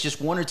anywhere that's just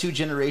one or two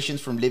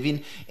generations from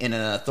living in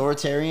an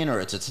authoritarian or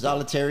a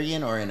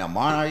totalitarian or in a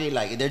monarchy.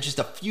 Like, they're just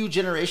a few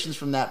generations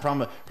from that,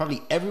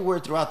 probably everywhere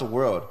throughout the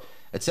world.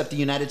 Except the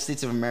United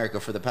States of America.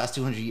 For the past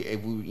 200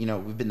 years, you know,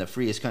 we've been the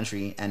freest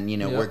country, and you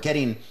know, we're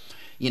getting,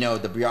 you know,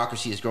 the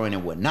bureaucracy is growing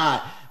and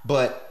whatnot.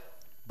 But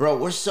bro,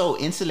 we're so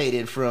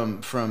insulated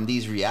from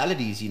these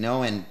realities, you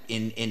know. And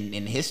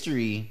in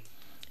history,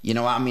 you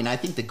know, I mean, I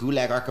think the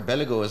Gulag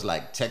Archipelago is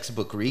like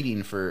textbook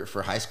reading for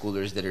high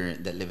schoolers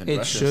that live in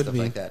Russia and stuff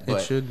like that.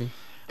 But it should be.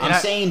 I'm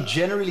saying,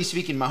 generally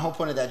speaking, my whole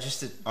point of that,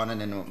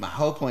 my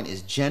whole point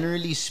is,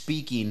 generally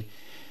speaking,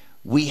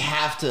 we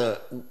have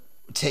to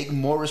take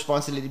more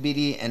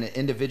responsibility and an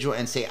individual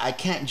and say, I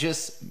can't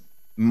just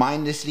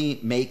mindlessly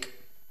make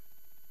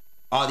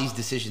all these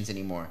decisions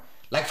anymore.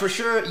 Like, for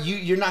sure,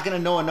 you're not going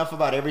to know enough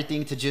about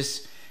everything to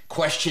just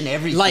question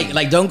everything.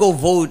 Like don't go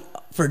vote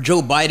for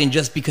Joe Biden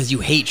just because you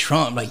hate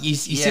Trump. Like, you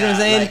see what I'm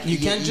saying? Like, you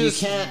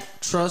can't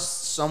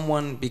trust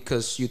someone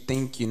because you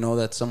think you know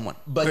that someone.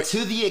 But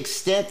to the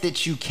extent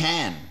that you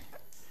can,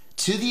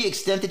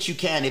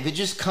 if it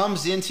just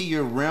comes into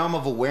your realm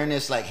of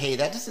awareness, like, hey,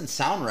 that doesn't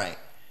sound right.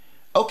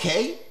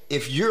 Okay,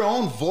 if your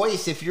own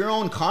voice, if your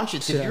own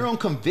conscience, if your own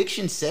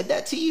conviction said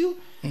that to you,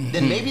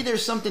 then maybe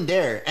there's something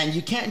there, and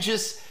you can't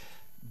just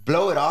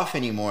blow it off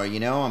anymore, you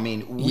know? I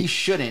mean, we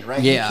shouldn't,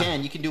 right? Yeah.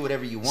 You can do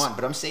whatever you want,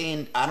 but I'm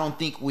saying I don't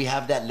think we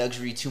have that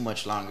luxury too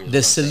much longer.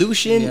 The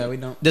solution, we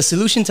don't. The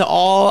solution to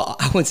all,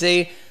 I would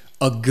say,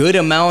 a good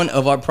amount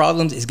of our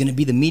problems is going to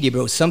be the media,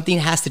 bro. Something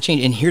has to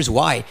change, and here's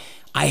why.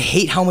 I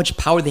hate how much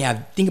power they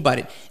have. Think about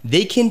it.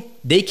 They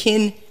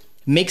can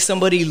make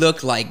somebody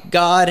look like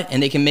God,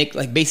 and they can make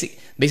like basically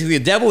the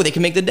devil. They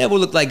can make the devil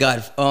look like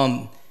God.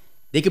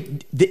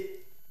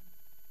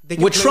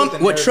 What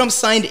Trump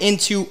signed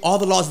into, all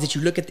the laws that you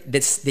look at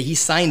that he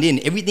signed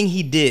in, everything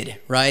he did,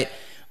 right?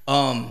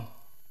 They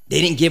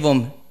didn't give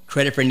him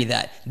credit for any of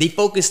that. They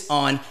focused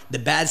on the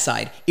bad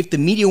side. If the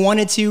media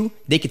wanted to,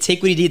 they could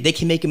take what he did. They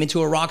can make him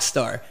into a rock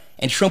star,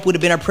 and Trump would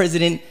have been our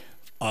president.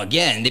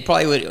 Again, they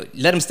probably would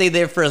let him stay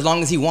there for as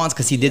long as he wants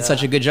because he did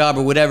such a good job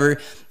or whatever.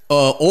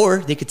 Or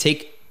they could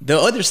take the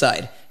other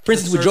side. For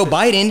instance, with Joe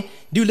Biden,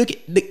 dude, look at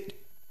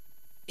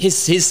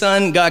his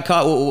son got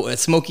caught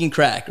smoking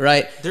crack,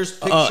 right? There's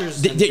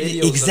pictures and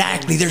videos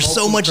exactly. There's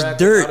so much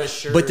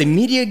dirt, but the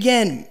media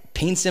again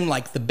paints him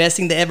like the best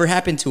thing that ever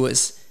happened to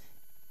us.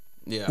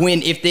 Yeah.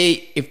 When if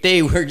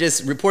they were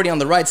just reporting on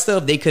the right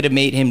stuff, they could have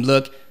made him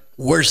look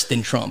worse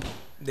than Trump.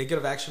 They could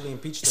have actually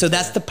impeached him. So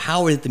that's the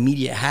power that the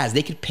media has.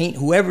 They could paint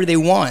whoever they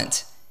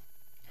want.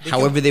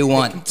 However they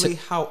want. They can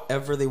play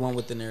however they want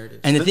with the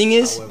narrative. And the thing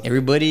is,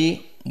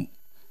 everybody...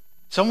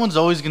 Someone's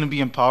always going to be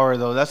in power,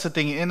 though. That's the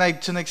thing. And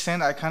to an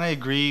extent, I kind of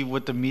agree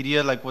with the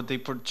media, like what they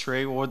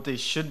portray or what they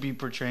should be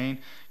portraying.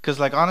 Because,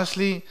 like,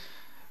 honestly,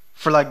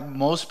 for, like,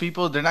 most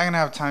people, they're not going to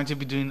have time to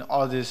be doing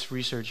all this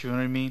research. You know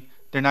what I mean?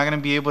 They're not going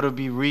to be able to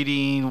be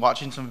reading,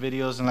 watching some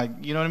videos, and, like,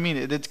 you know what I mean?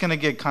 It's going to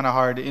get kind of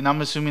hard. And I'm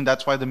assuming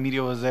that's why the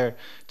media was there,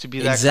 to be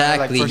that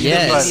exactly, kind of, like,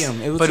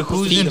 yes. But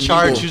who's in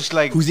charge?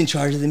 Who's in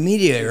charge of the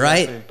media,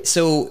 right?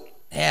 So,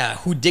 yeah,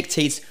 who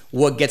dictates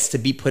what gets to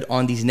be put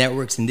on these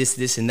networks and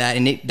this, and that?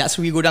 And that's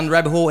where you go down the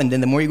rabbit hole. And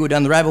then the more you go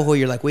down the rabbit hole,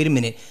 you're like, wait a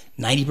minute,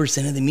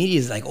 90% of the media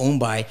is, like, owned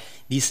by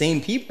these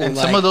same people. And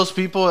some of those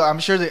people, I'm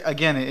sure,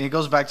 again, it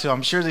goes back to,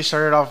 I'm sure they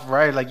started off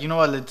right. Like, you know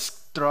what, let's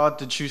throw out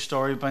the true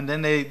story, but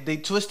then they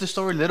twist the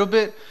story a little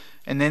bit,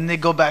 and then they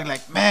go back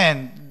like,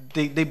 man,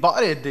 they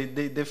bought it,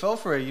 they fell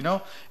for it, you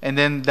know. And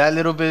then that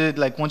little bit,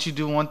 like, once you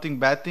do one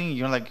bad thing,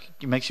 you're like,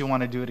 it makes you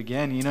want to do it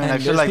again, you know. And I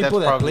feel like people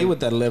that's that play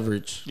with that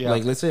leverage. Yeah.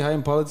 Like, let's say high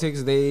in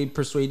politics, they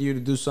persuade you to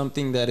do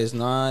something that is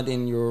not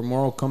in your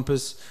moral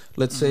compass,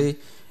 let's say,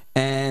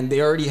 and they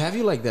already have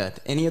you like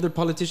that. Any other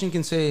politician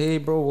can say, hey,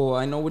 bro, well,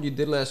 I know what you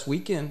did last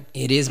weekend.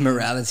 It is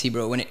morality,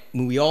 bro. When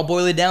we all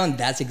boil it down,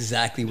 that's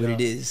exactly what it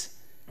is.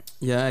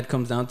 Yeah, it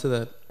comes down to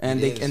that,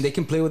 and they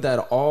can play with that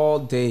all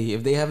day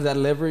if they have that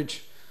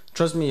leverage.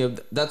 Trust me,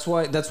 that's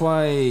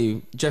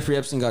why Jeffrey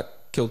Epstein got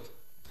killed.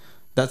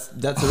 That's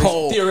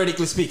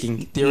theoretically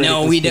speaking.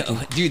 No, we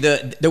don't, dude.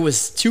 There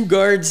was 2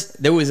 guards.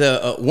 There was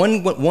a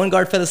one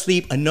guard fell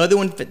asleep. Another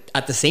one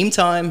at the same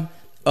time.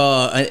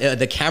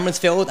 The cameras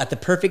failed at the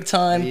perfect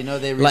time. You know,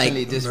 they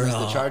recently dismissed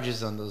the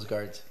charges on those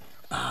guards.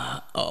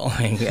 Oh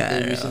my god!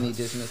 They recently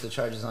dismissed the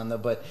charges on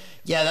them, but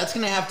yeah, that's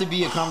gonna have to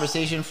be a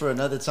conversation for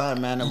another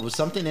time, man. It was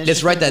something interesting.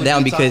 Let's write that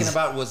down because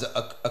talking about was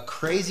a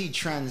crazy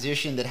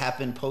transition that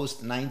happened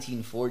post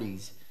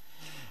 1940s.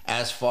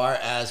 As far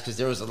as, because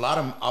there was a lot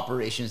of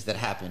operations that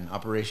happened,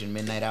 Operation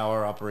Midnight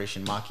Hour,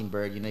 Operation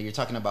Mockingbird. You know, you're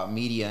talking about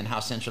media and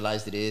how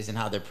centralized it is, and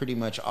how they're pretty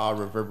much all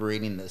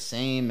reverberating the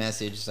same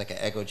message. It's like an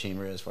echo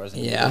chamber as far as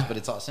it goes, but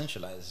it's all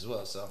centralized as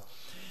well. So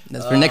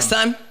that's for next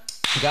time,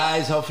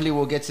 guys. Hopefully,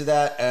 we'll get to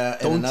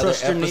that in another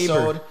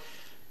episode.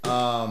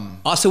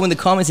 Also in the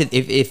comments,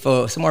 if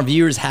some of our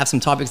viewers have some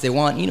topics they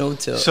want, you know,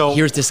 to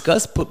hear us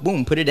discuss, put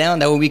it down.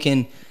 That way we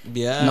can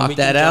knock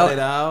that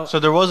out. So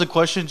there was a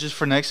question just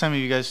for next time, if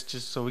you guys,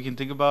 just so we can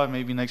think about it,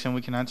 maybe next time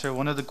we can answer.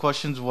 One of the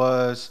questions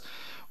was,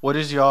 what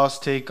is y'all's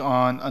take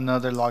on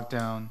another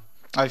lockdown?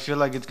 I feel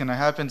like it's gonna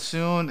happen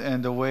soon,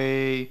 and the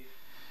way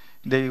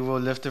they will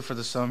lift it for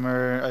the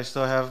summer. I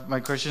still have my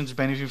Christians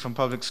benefiting from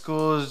public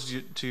schools.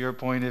 To your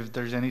point, if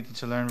there's anything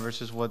to learn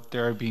versus what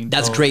they're being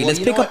That's told. great. Let's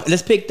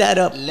pick that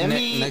up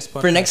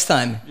for next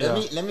time.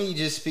 Let me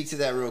just speak to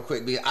that real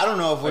quick, because I don't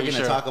know if we're going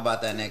to talk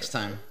about that next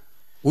time.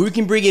 Well, we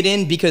can bring it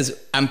in because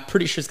I'm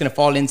pretty sure it's going to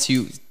fall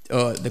into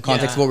the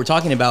context of what we're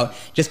talking about,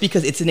 just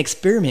because it's an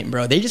experiment,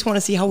 bro. They just want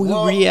to see how we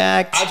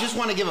react. I just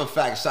want to give a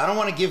fact. So I don't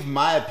want to give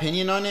my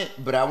opinion on it,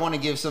 but I want to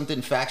give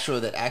something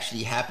factual that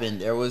actually happened.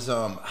 There was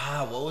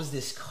what was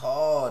this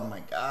called?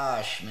 My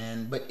gosh,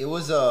 man. But it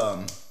was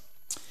a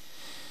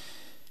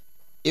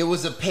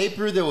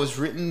paper that was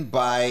written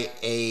by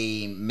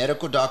a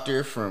medical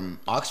doctor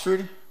from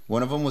Oxford.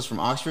 One of them was from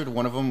Oxford,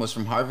 one of them was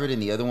from Harvard,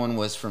 and the other one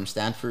was from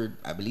Stanford.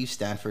 I believe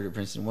Stanford or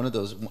Princeton. One of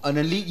those, an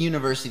elite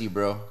university,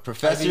 bro.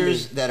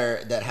 Professors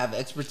that have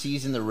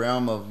expertise in the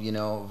realm of, you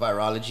know,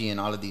 virology and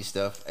all of these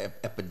stuff,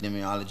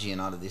 epidemiology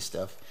and all of this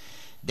stuff.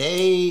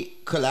 They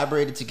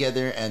collaborated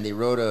together and they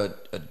wrote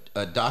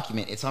a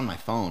document. It's on my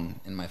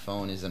phone, and my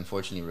phone is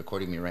unfortunately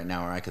recording me right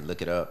now, or I could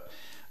look it up.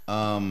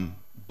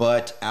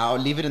 But I'll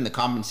leave it in the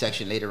comment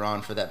section later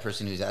on for that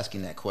person who's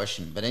asking that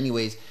question. But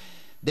anyways,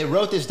 they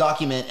wrote this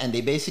document and they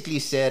basically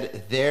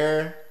said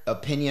their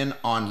opinion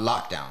on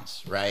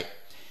lockdowns, right?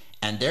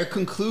 And their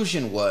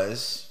conclusion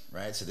was,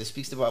 right? So this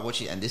speaks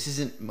about and this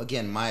isn't,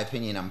 again, my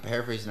opinion. I'm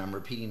paraphrasing, I'm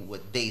repeating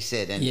what they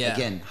said. And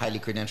again, highly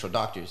credentialed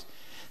doctors.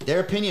 Their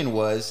opinion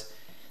was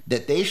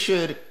that they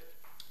should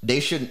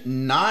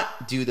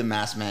not do the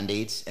mask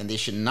mandates and they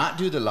should not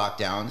do the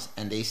lockdowns.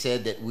 And they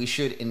said that we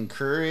should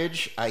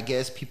encourage, I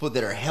guess, people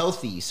that are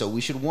healthy. So we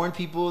should warn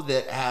people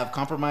that have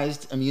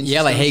compromised immune systems.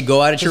 Yeah, like, hey,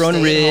 go out at your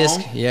own risk.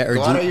 Or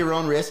go out at your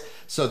own risk.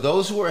 So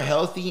those who are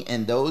healthy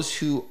and those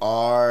who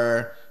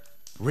are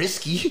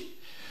risky.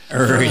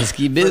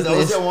 Risky business. For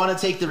those that want to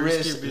take the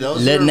risk.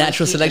 Let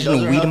natural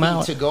selection weed them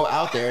out. To go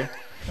out there.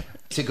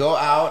 To go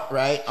out,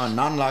 right, on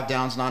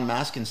non-lockdowns,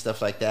 non-mask and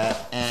stuff like that.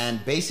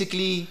 And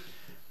basically,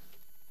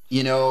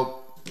 you know,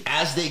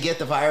 as they get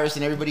the virus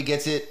and everybody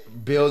gets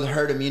it, build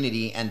herd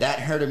immunity, and that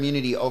herd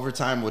immunity over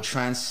time will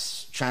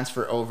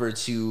transfer over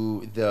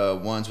to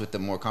the ones with the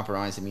more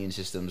compromised immune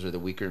systems or the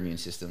weaker immune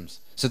systems.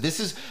 So this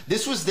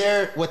was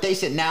what they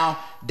said. Now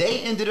they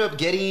ended up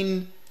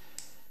getting,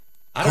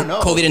 I don't know,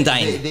 COVID and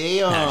dying.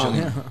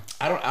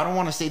 I don't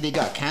want to say they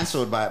got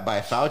canceled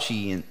by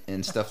Fauci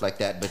and stuff like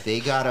that, but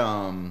they got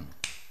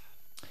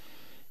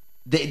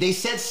They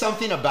said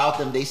something about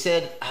them. They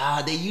said,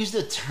 they used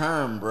a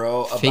term,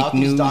 bro, about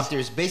these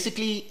doctors,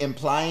 basically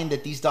implying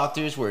that these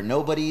doctors were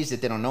nobodies,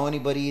 that they don't know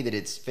anybody, that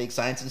it's fake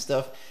science and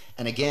stuff.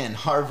 And again,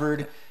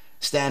 Harvard,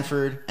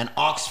 Stanford, and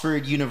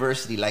Oxford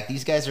University, like,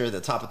 these guys are at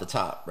the top of the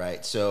top,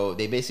 right? So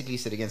they basically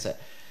said against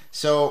that.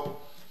 So,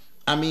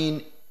 I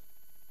mean,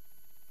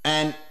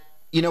 and,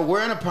 you know,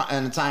 we're in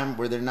a time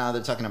where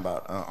they're talking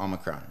about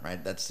Omicron,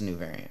 right? That's the new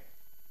variant.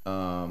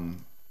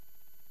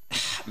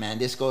 Man,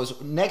 this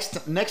goes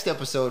next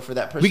episode for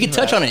that person. We can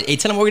touch on it. Hey,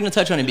 tell them we're going to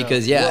touch on it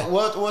because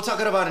we'll talk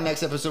about it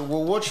next episode.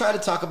 What we'll try to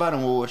talk about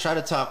and what we'll try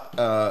to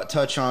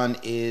touch on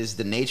is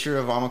the nature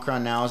of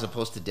Omicron now as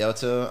opposed to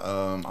Delta.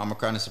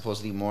 Omicron is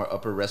supposedly more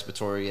upper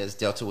respiratory, as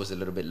Delta was a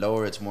little bit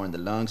lower. It's more in the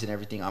lungs and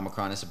everything.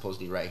 Omicron is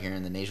supposedly right here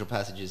in the nasal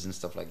passages and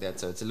stuff like that.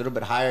 So it's a little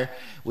bit higher,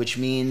 which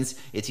means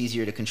it's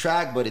easier to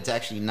contract, but it's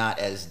actually not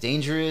as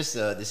dangerous.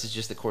 This is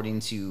just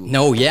according to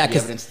the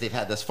evidence they've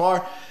had thus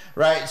far.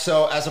 Right,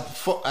 so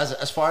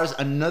as far as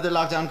another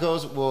lockdown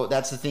goes, well,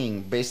 that's the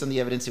thing. Based on the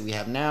evidence that we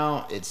have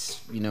now, it's,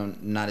 you know,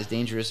 not as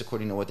dangerous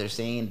according to what they're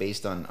saying,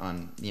 based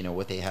on you know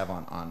what they have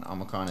on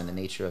Omicron and the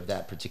nature of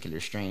that particular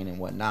strain and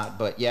whatnot.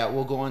 But yeah,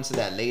 we'll go into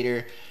that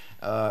later.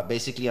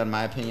 Basically, on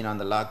my opinion on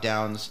the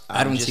lockdowns,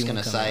 I'm just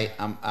gonna cite.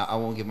 I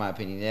won't give my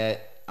opinion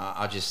yet.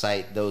 I'll just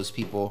cite those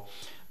people.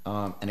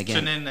 And again,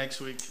 tune in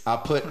next week. I'll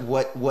put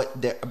what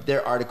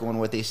their article and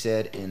what they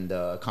said in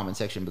the comment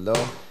section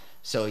below.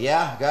 So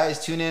yeah,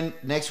 guys, tune in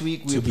next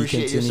week. We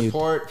appreciate your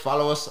support.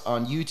 Follow us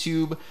on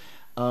YouTube.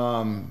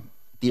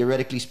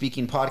 Theoretically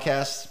Speaking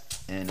podcast.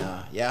 And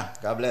yeah,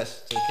 God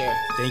bless. Take care.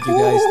 Thank you,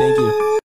 guys. Thank you.